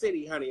Atlantic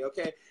City, honey,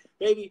 okay?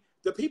 Baby,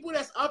 the people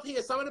that's up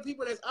here, some of the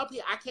people that's up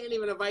here, I can't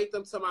even invite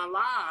them to my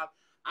live.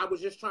 I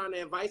was just trying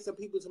to invite some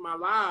people to my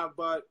live,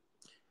 but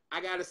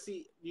I got to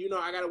see,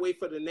 I got to wait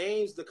for the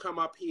names to come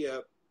up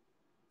here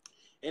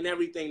and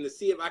everything to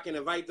see if I can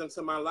invite them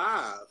to my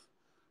live,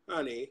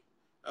 honey.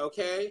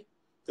 Okay?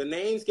 The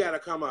names got to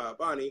come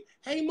up, honey.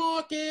 Hey,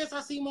 Marcus.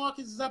 I see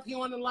Marcus is up here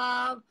on the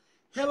live.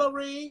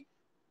 Hillary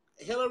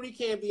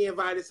can't be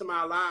invited to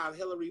my live.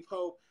 Hillary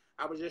Pope.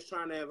 I was just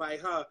trying to invite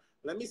her.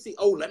 Let me see.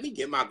 Oh, let me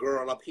get my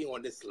girl up here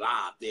on this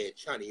live there,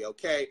 honey,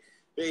 okay?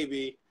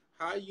 Baby,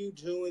 how you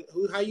doing?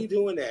 How you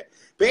doing that?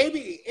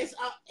 Baby, it's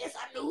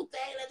a new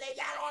thing that they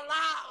got on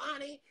live,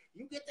 honey.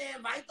 You get to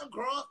invite the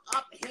girls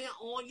up here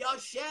on your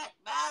shit,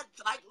 man.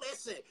 Like,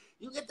 listen,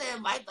 you get to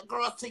invite the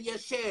girls to your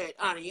shit,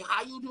 honey.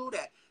 How you do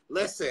that?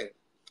 Listen,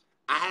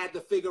 I had to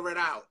figure it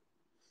out.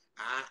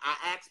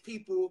 I asked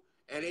people,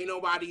 and ain't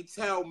nobody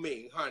tell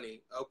me,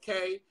 honey.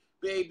 Okay,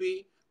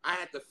 baby? I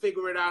had to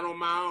figure it out on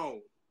my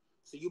own.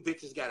 So you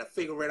bitches got to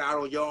figure it out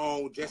on your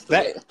own.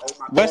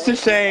 What's the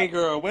shade,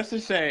 girl? What's the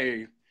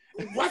shade?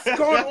 What's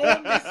going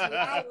on this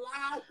loud?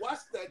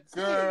 What's the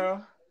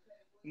girl?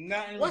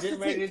 Nothing. What's getting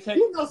the ready to take.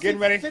 Getting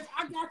ready. Since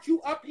I got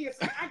you up here,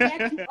 since I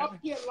got you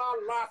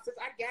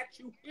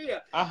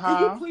here,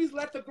 can you please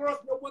let the girls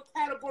know what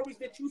categories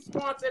that you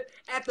sponsored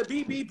at the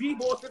BBB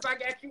board? Since I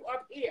got you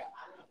up here.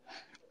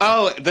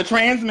 Oh, the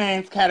trans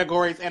men's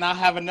categories, and I'll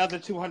have another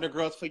 200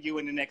 girls for you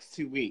in the next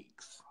 2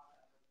 weeks.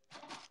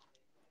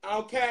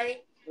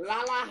 Okay.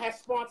 Lala has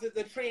sponsored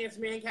the trans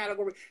man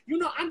category. You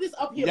know, I'm just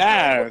up here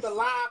playing with Yes. the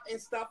live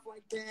and stuff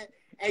like that,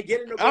 and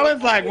getting the I girls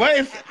was like, happy. what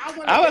is? And I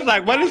want to I was thank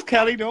like, you what is guys.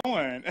 Kelly doing? I was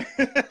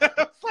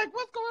like,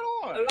 what's going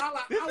on?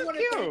 Lala, This I is want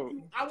to thank cute.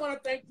 you. I want to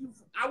thank you.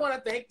 I want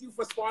to thank you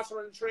for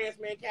sponsoring the trans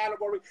man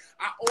category.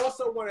 I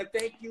also want to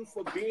thank you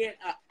for being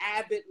an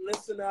avid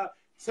listener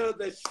to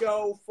the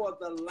show for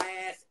the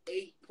last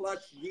 8+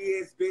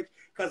 years, bitch.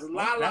 Because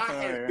Lala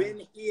has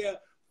been here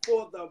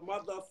for the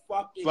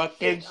motherfucking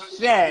Fucking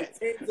shit.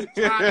 shit.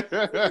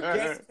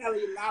 Yes,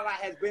 Kelly, Lala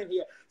has been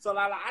here. So,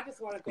 Lala, I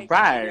just want to thank you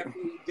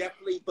for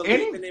definitely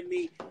believing in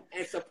me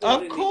and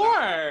supporting me. Of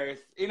course.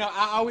 You know,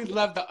 I always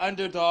love the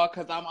underdog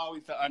because I'm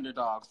always the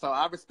underdog. So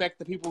I respect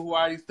the people who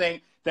already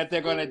think that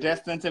they're going to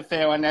destined to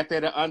fail and that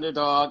they're the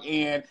underdog.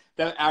 And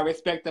that I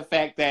respect the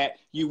fact that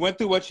you went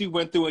through what you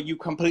went through and you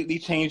completely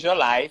changed your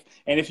life.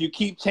 And if you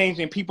keep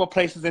changing people,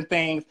 places, and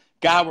things,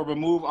 God will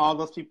remove all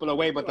those people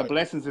away, but the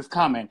blessings is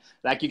coming.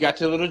 Like you got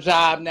your little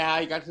job now,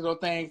 you got your little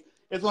things.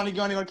 It's only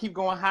going to keep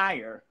going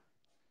higher.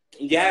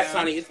 Yes,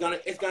 honey, it's gonna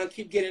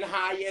keep getting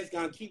higher. It's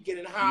gonna keep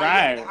getting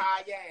higher and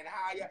higher and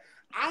higher.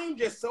 I am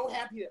just so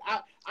happy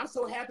that I'm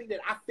so happy that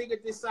I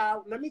figured this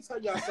out. Let me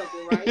tell y'all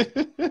something, right?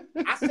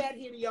 I sat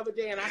here the other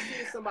day and I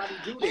seen somebody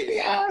do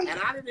this, and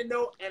I didn't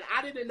know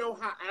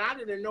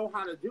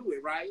how to do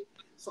it, right?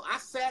 So I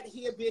sat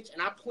here, bitch,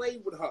 and I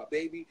played with her,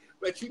 baby.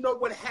 But you know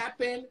what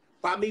happened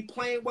by me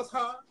playing with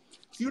her?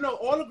 You know,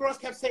 all the girls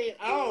kept saying,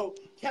 "Oh,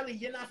 Kelly,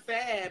 you're not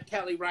fab,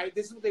 Kelly," right?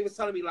 This is what they was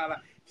telling me,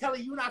 Lala.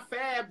 Kelly, you're not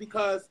fab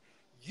because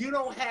you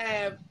don't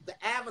have the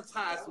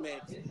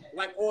advertisements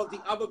like all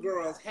the other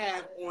girls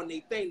have on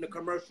their thing, the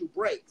commercial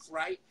breaks,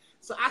 right?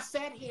 So I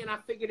sat here and I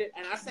figured it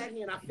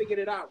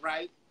out,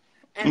 right?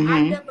 And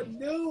I never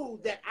knew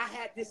that I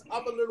had this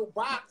other little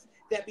box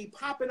that be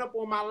popping up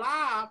on my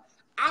live.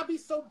 I'll be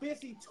so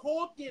busy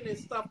talking and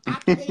stuff, I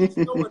pay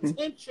no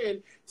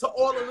attention to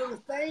all the little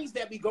things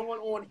that be going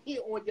on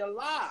here on your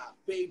live,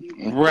 baby.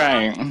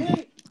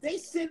 Right. They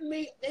sent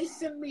me an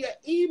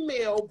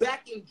email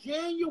back in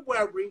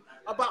January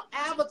about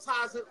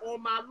advertising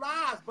on my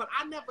lives, but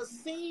I never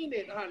seen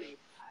it, honey.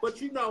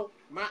 But you know,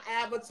 my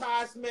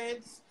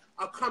advertisements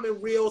are coming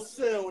real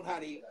soon,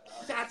 honey.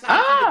 Shout out to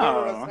the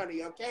girls,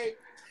 honey. Okay.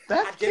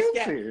 That's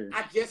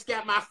I just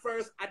got my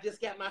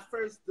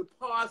first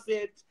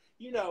deposit,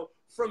 you know,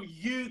 from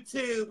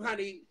YouTube,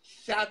 honey.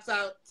 Shouts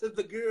out to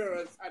the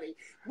girls, honey.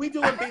 We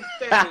doing big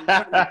things, honey.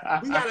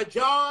 We got a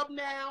job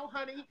now,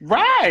 honey.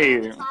 Right.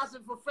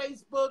 Advertising for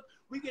Facebook.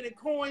 We getting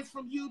coins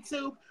from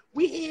YouTube.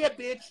 We here,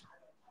 bitch.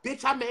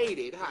 Bitch, I made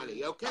it,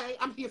 honey. Okay,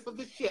 I'm here for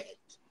the shit.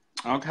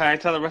 Okay,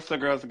 tell the rest of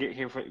the girls to get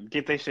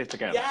their shit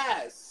together.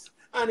 Yes,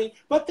 honey.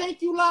 But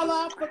thank you,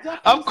 Lala, for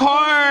definitely. Of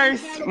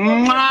course.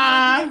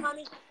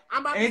 Honey.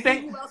 I'm about to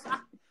see who else.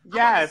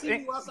 Yes.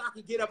 See who else I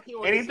can get up here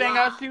on anything this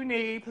else you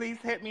need, please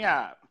hit me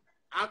up.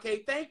 Okay,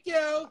 thank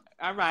you.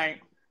 All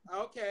right.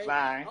 Okay.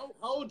 Bye.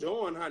 Hold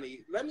on,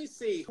 honey. Let me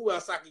see who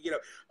else I can get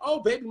up. Oh,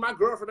 baby, my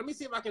girlfriend. Let me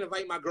see if I can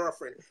invite my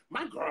girlfriend.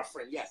 My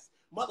girlfriend, yes.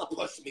 Mother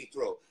pushed me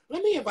through.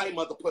 Let me invite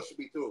Mother Push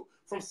Me Through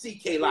from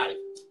CK Life.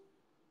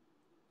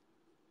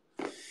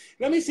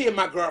 Let me see if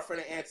my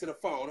girlfriend will answer the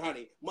phone,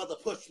 honey. Mother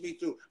Push Me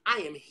Through. I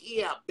am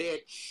here,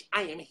 bitch.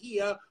 I am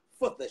here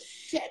for the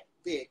shit,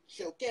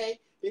 bitch, okay?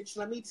 Bitch,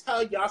 let me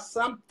tell y'all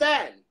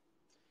something.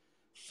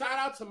 Shout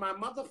out to my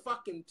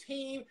motherfucking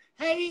team.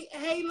 Hey,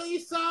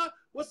 Lisa,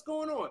 what's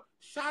going on?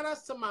 Shout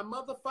out to my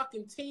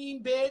motherfucking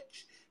team,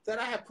 bitch, that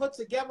I have put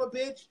together,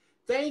 bitch.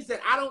 Things that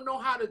I don't know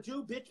how to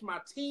do, bitch. My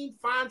team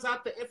finds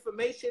out the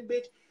information,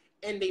 bitch,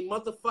 and they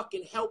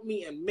motherfucking help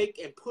me and make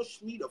and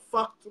push me the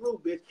fuck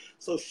through, bitch.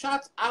 So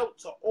shouts out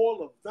to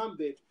all of them,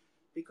 bitch,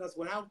 because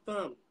without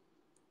them,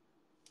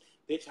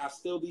 bitch, I'll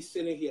still be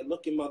sitting here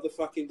looking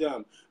motherfucking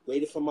dumb,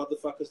 waiting for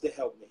motherfuckers to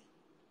help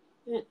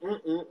me.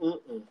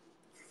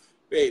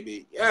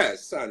 Baby,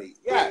 yes, Sonny,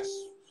 yes.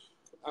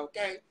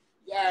 Okay,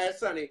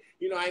 yes, Sonny.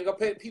 You know, I ain't gonna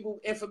put people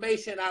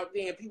information out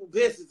there and people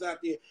business out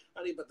there,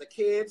 honey, but the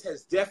kids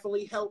has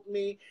definitely helped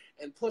me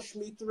and pushed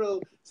me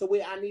through to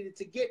where I needed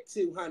to get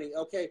to, honey,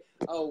 okay?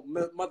 Oh,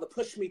 Mother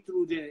Push Me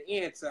Through didn't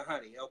answer,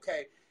 honey,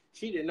 okay?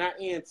 She did not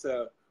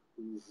answer.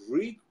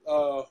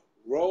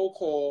 Roll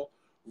call.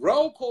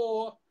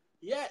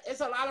 Yeah,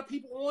 it's a lot of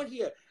people on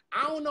here.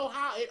 I don't know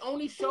how. It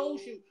only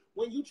shows you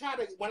when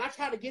I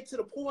try to get to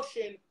the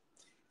portion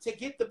to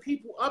get the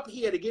people up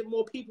here, to get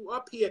more people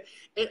up here,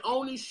 it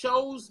only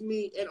shows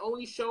me,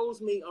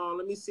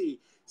 let me see,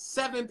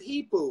 7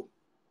 people.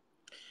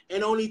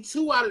 And only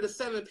 2 out of the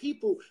 7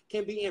 people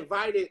can be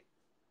invited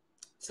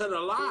to the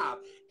live.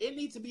 It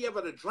needs to be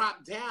able to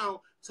drop down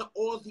to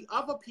all the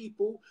other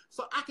people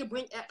so I can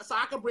bring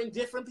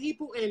different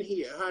people in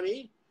here,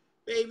 honey.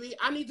 Baby,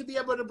 I need to be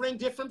able to bring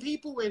different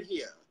people in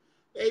here.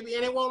 Baby,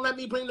 and it won't let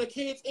me bring the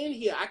kids in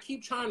here. I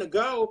keep trying to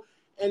go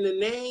and the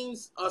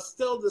names are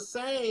still the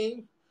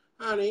same.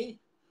 Honey,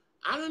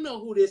 I don't know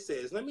who this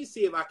is. Let me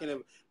see if I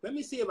can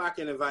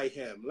invite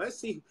him. Let's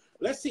see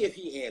if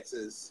he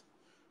answers.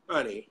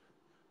 Honey,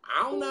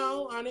 I don't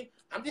know, honey.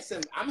 I'm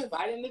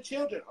inviting the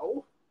children.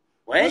 Oh,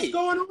 wait. What's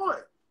going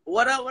on?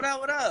 What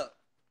up?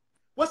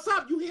 What's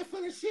up? You here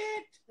for the shit?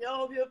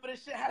 Yo, I'm here for the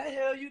shit. How the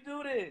hell you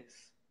do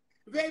this?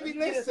 Baby,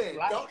 listen.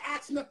 Don't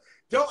ask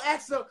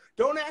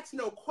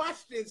no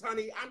questions,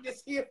 honey. I'm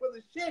just here for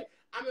the shit.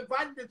 I'm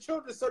inviting the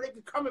children so they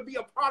can come and be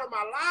a part of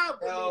my live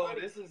with me,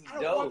 honey. This is I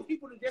don't dope. want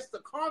people to just to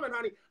comment,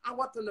 honey. I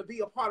want them to be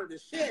a part of the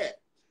shit.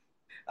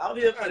 I'm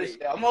here for the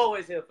shit. I'm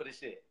always here for the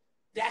shit.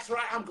 That's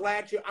right. I'm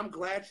glad you're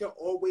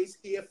always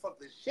here for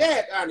the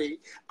shit, honey.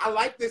 I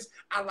like this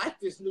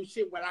new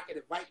shit where I can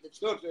invite the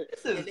children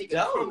and they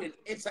can come and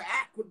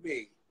interact with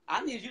me.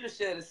 I need you to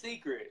share the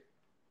secret.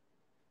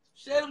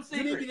 Share them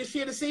secrets. You need me to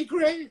share the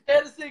secret?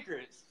 Share the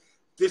secrets.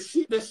 The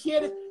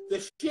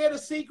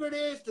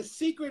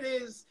secret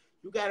is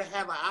you gotta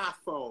have an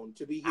iPhone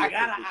to be here. I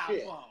got an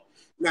shit. iPhone.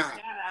 Nah. I got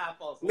an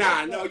iPhone. So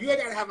No, you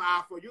ain't gotta have an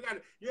iPhone. You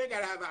ain't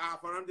gotta have an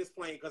iPhone. I'm just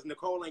playing because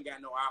Nicole ain't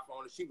got no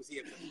iPhone and she was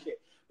here for the shit.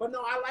 But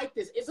no, I like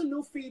this. It's a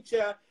new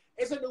feature.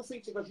 It's a new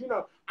feature because, you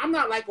know, I'm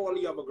not like all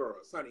the other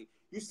girls, honey.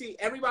 You see,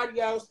 everybody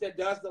else that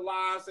does the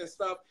lives and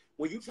stuff,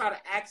 when you try to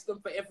ask them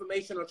for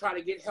information or try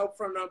to get help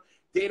from them,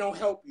 they don't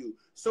help you.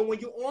 So when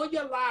you're on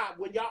your live,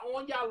 right, you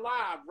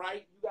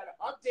got to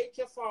update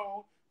your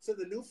phone to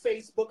the new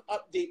Facebook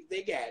update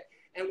they got.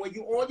 And when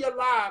you're on your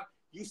live,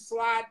 you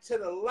slide to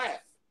the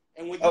left.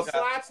 And when you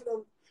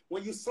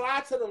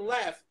slide to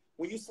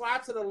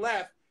the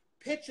left,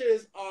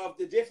 pictures of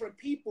the different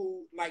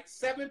people, like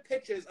 7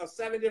 pictures of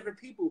 7 different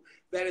people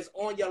that is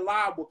on your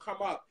live will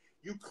come up.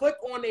 You click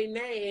on their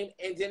name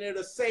and then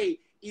it'll say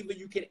either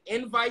you can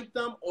invite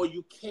them or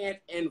you can't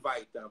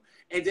invite them.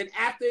 And then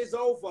after it's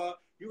over,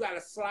 you got to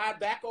slide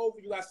back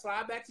over. You got to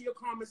slide back to your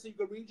comments so you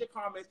can read your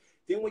comments.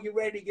 Then when you're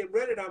ready to get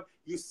rid of them,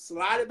 you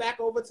slide it back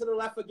over to the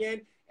left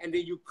again, and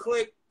then you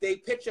click their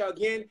picture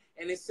again,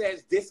 and it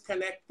says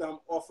disconnect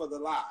them off of the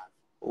live.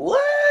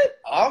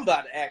 What? I'm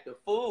about to act a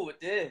fool with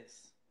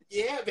this.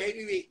 Yeah,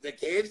 baby. The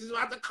kids is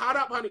about to cut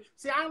up, honey.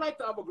 See, I don't like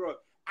the other girls.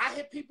 I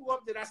hit people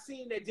up that I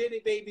seen that did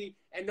it, baby,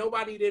 and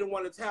nobody didn't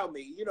want to tell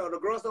me. You know, the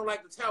girls don't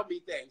like to tell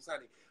me things,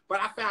 honey. But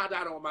I found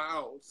out on my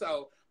own,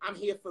 so I'm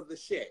here for the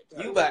shit.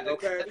 Honey. You about to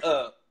cut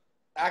up.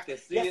 I can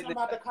see it. I'm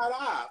about to cut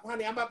up,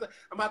 honey. I'm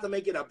about to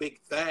make it a big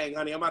thing,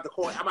 honey. I'm about to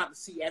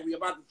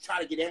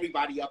try to get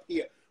everybody up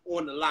here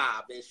on the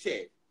live and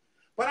shit.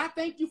 But I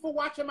thank you for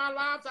watching my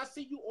lives. I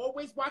see you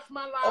always watch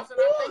my lives, and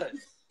I thank you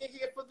for being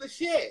here for the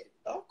shit.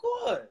 Of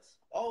course.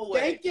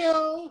 Always. Thank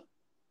you.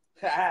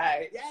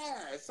 Hi.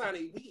 Yeah,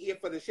 Sonny, we here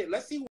for the shit.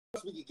 Let's see who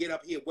else we can get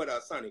up here with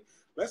us, Sonny.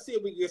 Let's see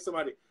if we can get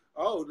somebody.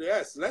 Oh,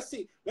 yes. Let's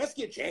see. Let's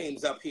get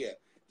James up here.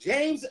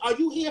 James, are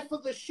you here for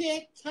the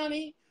shit,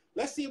 honey?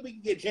 Let's see if we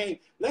can get James.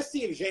 Let's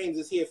see if James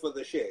is here for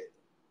the shit.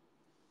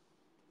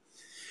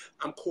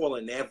 I'm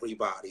calling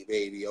everybody,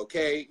 baby,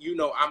 okay? You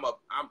know I'm a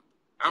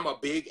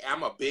big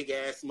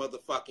ass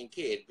motherfucking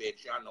kid,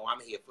 bitch. Y'all know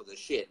I'm here for the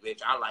shit,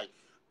 bitch. I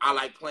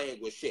like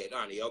playing with shit,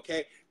 honey,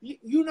 okay?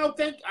 You know,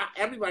 thank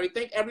everybody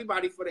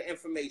for the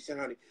information,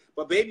 honey.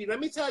 But, baby, let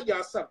me tell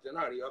y'all something,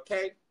 honey,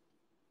 okay?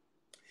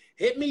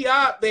 Hit me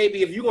up,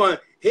 baby, if you want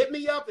to hit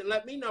me up and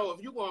let me know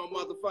if you want to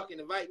motherfucking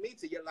invite me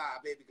to your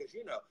live, baby, because,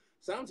 you know,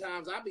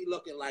 sometimes I be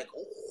looking like,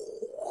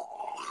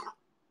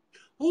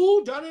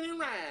 who done it in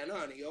Ryan,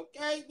 honey,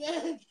 okay,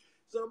 bitch?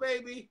 So,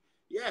 baby,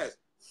 yes,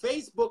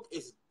 Facebook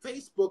is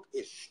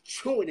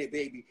chewing it,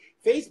 baby.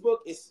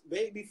 Facebook is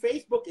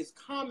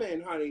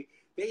coming, honey.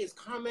 They is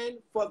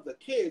coming for the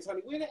kids,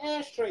 honey. Where the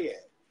ashtray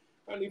at?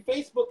 Honey,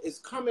 Facebook is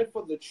coming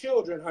for the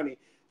children, honey.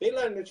 They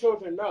letting the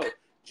children know.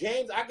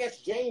 James, I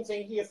guess James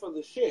ain't here for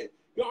the shit.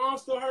 Your arm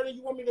still hurting?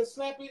 You want me to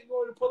slap it? You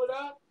want me to pull it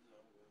up?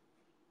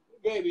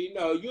 Baby,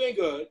 no, you ain't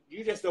good.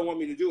 You just don't want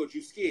me to do it.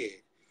 You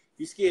scared.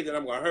 You scared that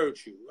I'm going to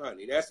hurt you,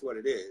 honey. That's what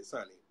it is,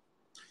 honey.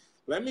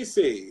 Let me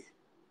see.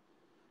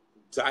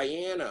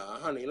 Diana,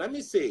 honey, let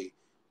me see.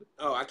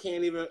 Oh, I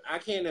can't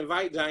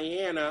invite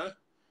Diana.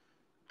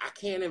 I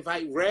can't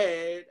invite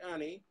Red,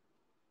 honey.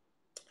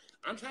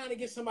 I'm trying to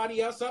get somebody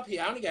else up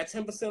here. I only got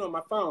 10% on my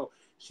phone.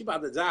 She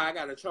about to die. I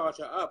got to charge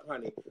her up,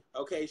 honey.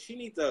 Okay, she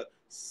needs to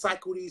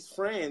cycle these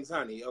friends,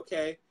 honey,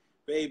 okay,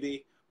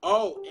 baby.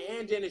 Oh,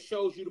 and then it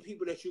shows you the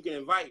people that you can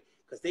invite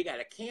because they got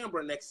a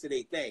camera next to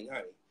their thing,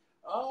 honey.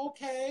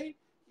 Okay.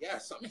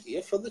 Yes, I'm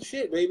here for the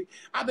shit, baby.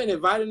 I've been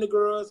inviting the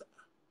girls.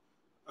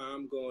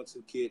 I'm going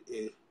to get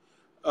it.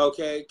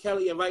 Okay,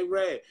 Kelly, invite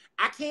Red.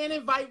 I can't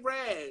invite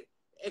Red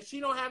if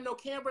she don't have no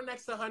camera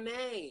next to her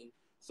name.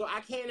 So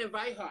I can't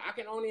invite her. I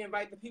can only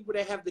invite the people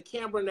that have the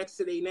camera next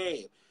to their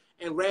name.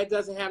 And Red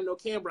doesn't have no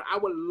camera. I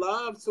would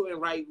love to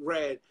invite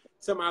Red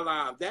to my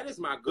live. That is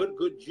my good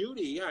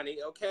Judy, honey,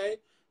 okay?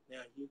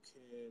 Now you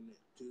can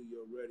do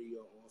your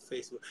radio on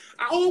Facebook.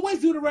 I always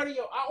do the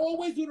radio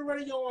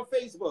on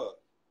Facebook.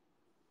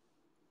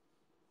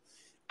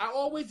 I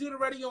always do the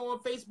radio on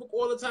Facebook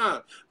all the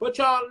time. But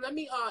y'all, let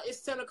me,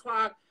 it's 10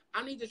 o'clock.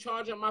 I need to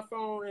charge up my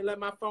phone and let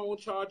my phone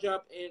charge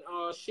up and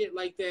shit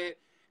like that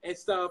and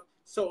stuff.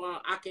 So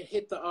I can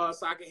hit the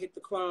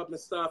club and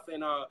stuff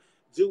and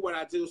do what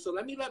I do. So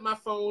let me let my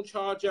phone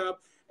charge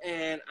up,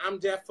 and I'm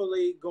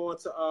definitely going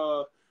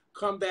to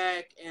come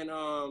back and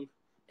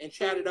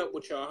chat it up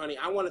with y'all, honey.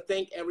 I want to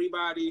thank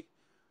everybody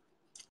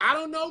I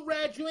don't know,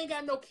 Red. You ain't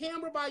got no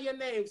camera by your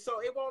name,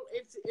 so it won't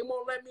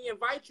let me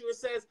invite you.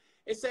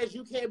 It says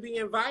you can't be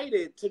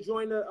invited to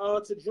join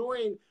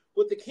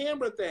with the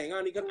camera thing,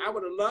 honey. Because I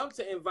would have loved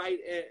to invite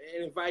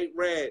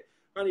Red,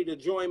 honey, to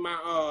join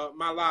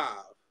my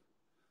live,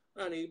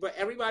 honey. But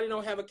everybody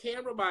don't have a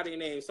camera by their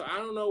name, so I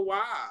don't know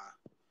why.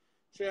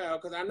 Yeah,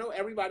 because I know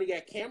everybody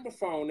got camera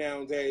phone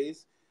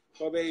nowadays,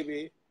 but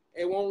baby,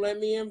 it won't let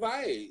me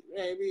invite.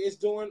 Maybe it's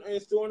doing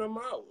a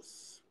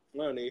mouse,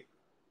 honey.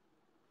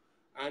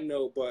 I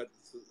know, but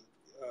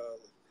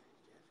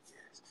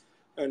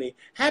honey,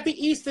 happy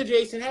Easter,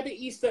 Jason. Happy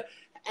Easter,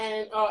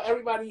 and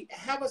everybody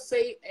have a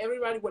safe.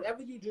 Everybody,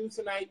 whatever you do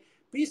tonight,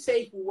 be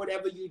safe with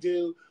whatever you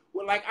do.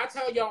 Well, like I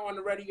tell y'all on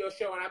the radio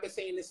show, and I've been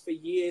saying this for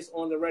years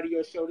on the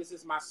radio show. This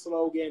is my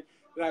slogan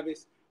that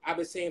I've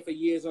been saying for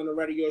years on the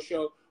radio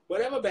show.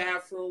 Whatever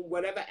bathroom,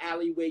 whatever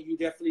alleyway you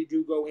definitely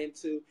do go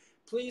into,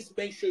 please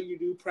make sure you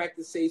do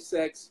practice safe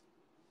sex,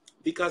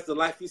 because the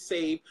life you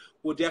save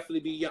will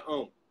definitely be your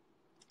own.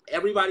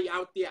 Everybody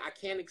out there, I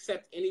can't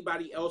accept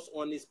anybody else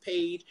on this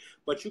page,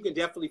 but you can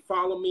definitely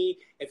follow me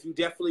if you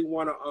definitely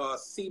want to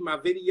see my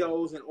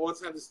videos and all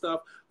types of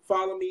stuff.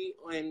 Follow me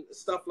and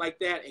stuff like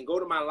that, and go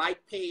to my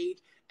like page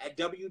at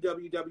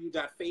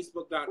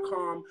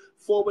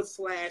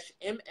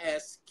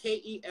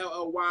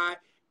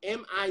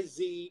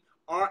www.facebook.com/MSKELLYMIZRAHI.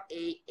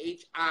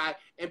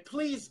 And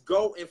please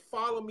go and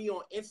follow me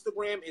on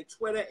Instagram and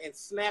Twitter and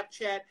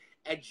Snapchat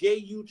at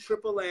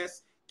JUSSSKELLY.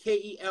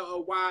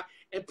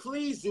 And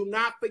please do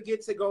not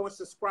forget to go and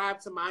subscribe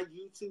to my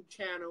YouTube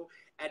channel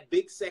at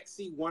Big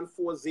Sexy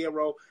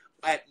 140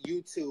 at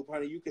YouTube,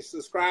 honey. You can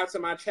subscribe to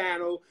my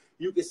channel.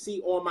 You can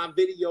see all my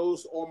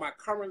videos, all my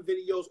current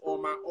videos,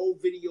 all my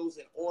old videos,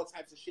 and all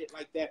types of shit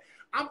like that.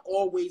 I'm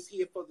always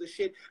here for the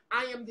shit.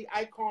 I am the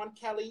icon,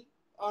 Kelly,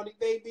 honey,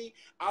 baby.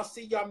 I'll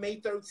see y'all May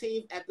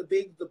 13th at the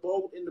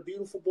bold, and the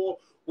beautiful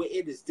ball, where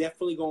it is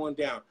definitely going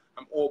down.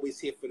 I'm always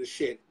here for the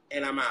shit,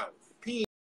 and I'm out.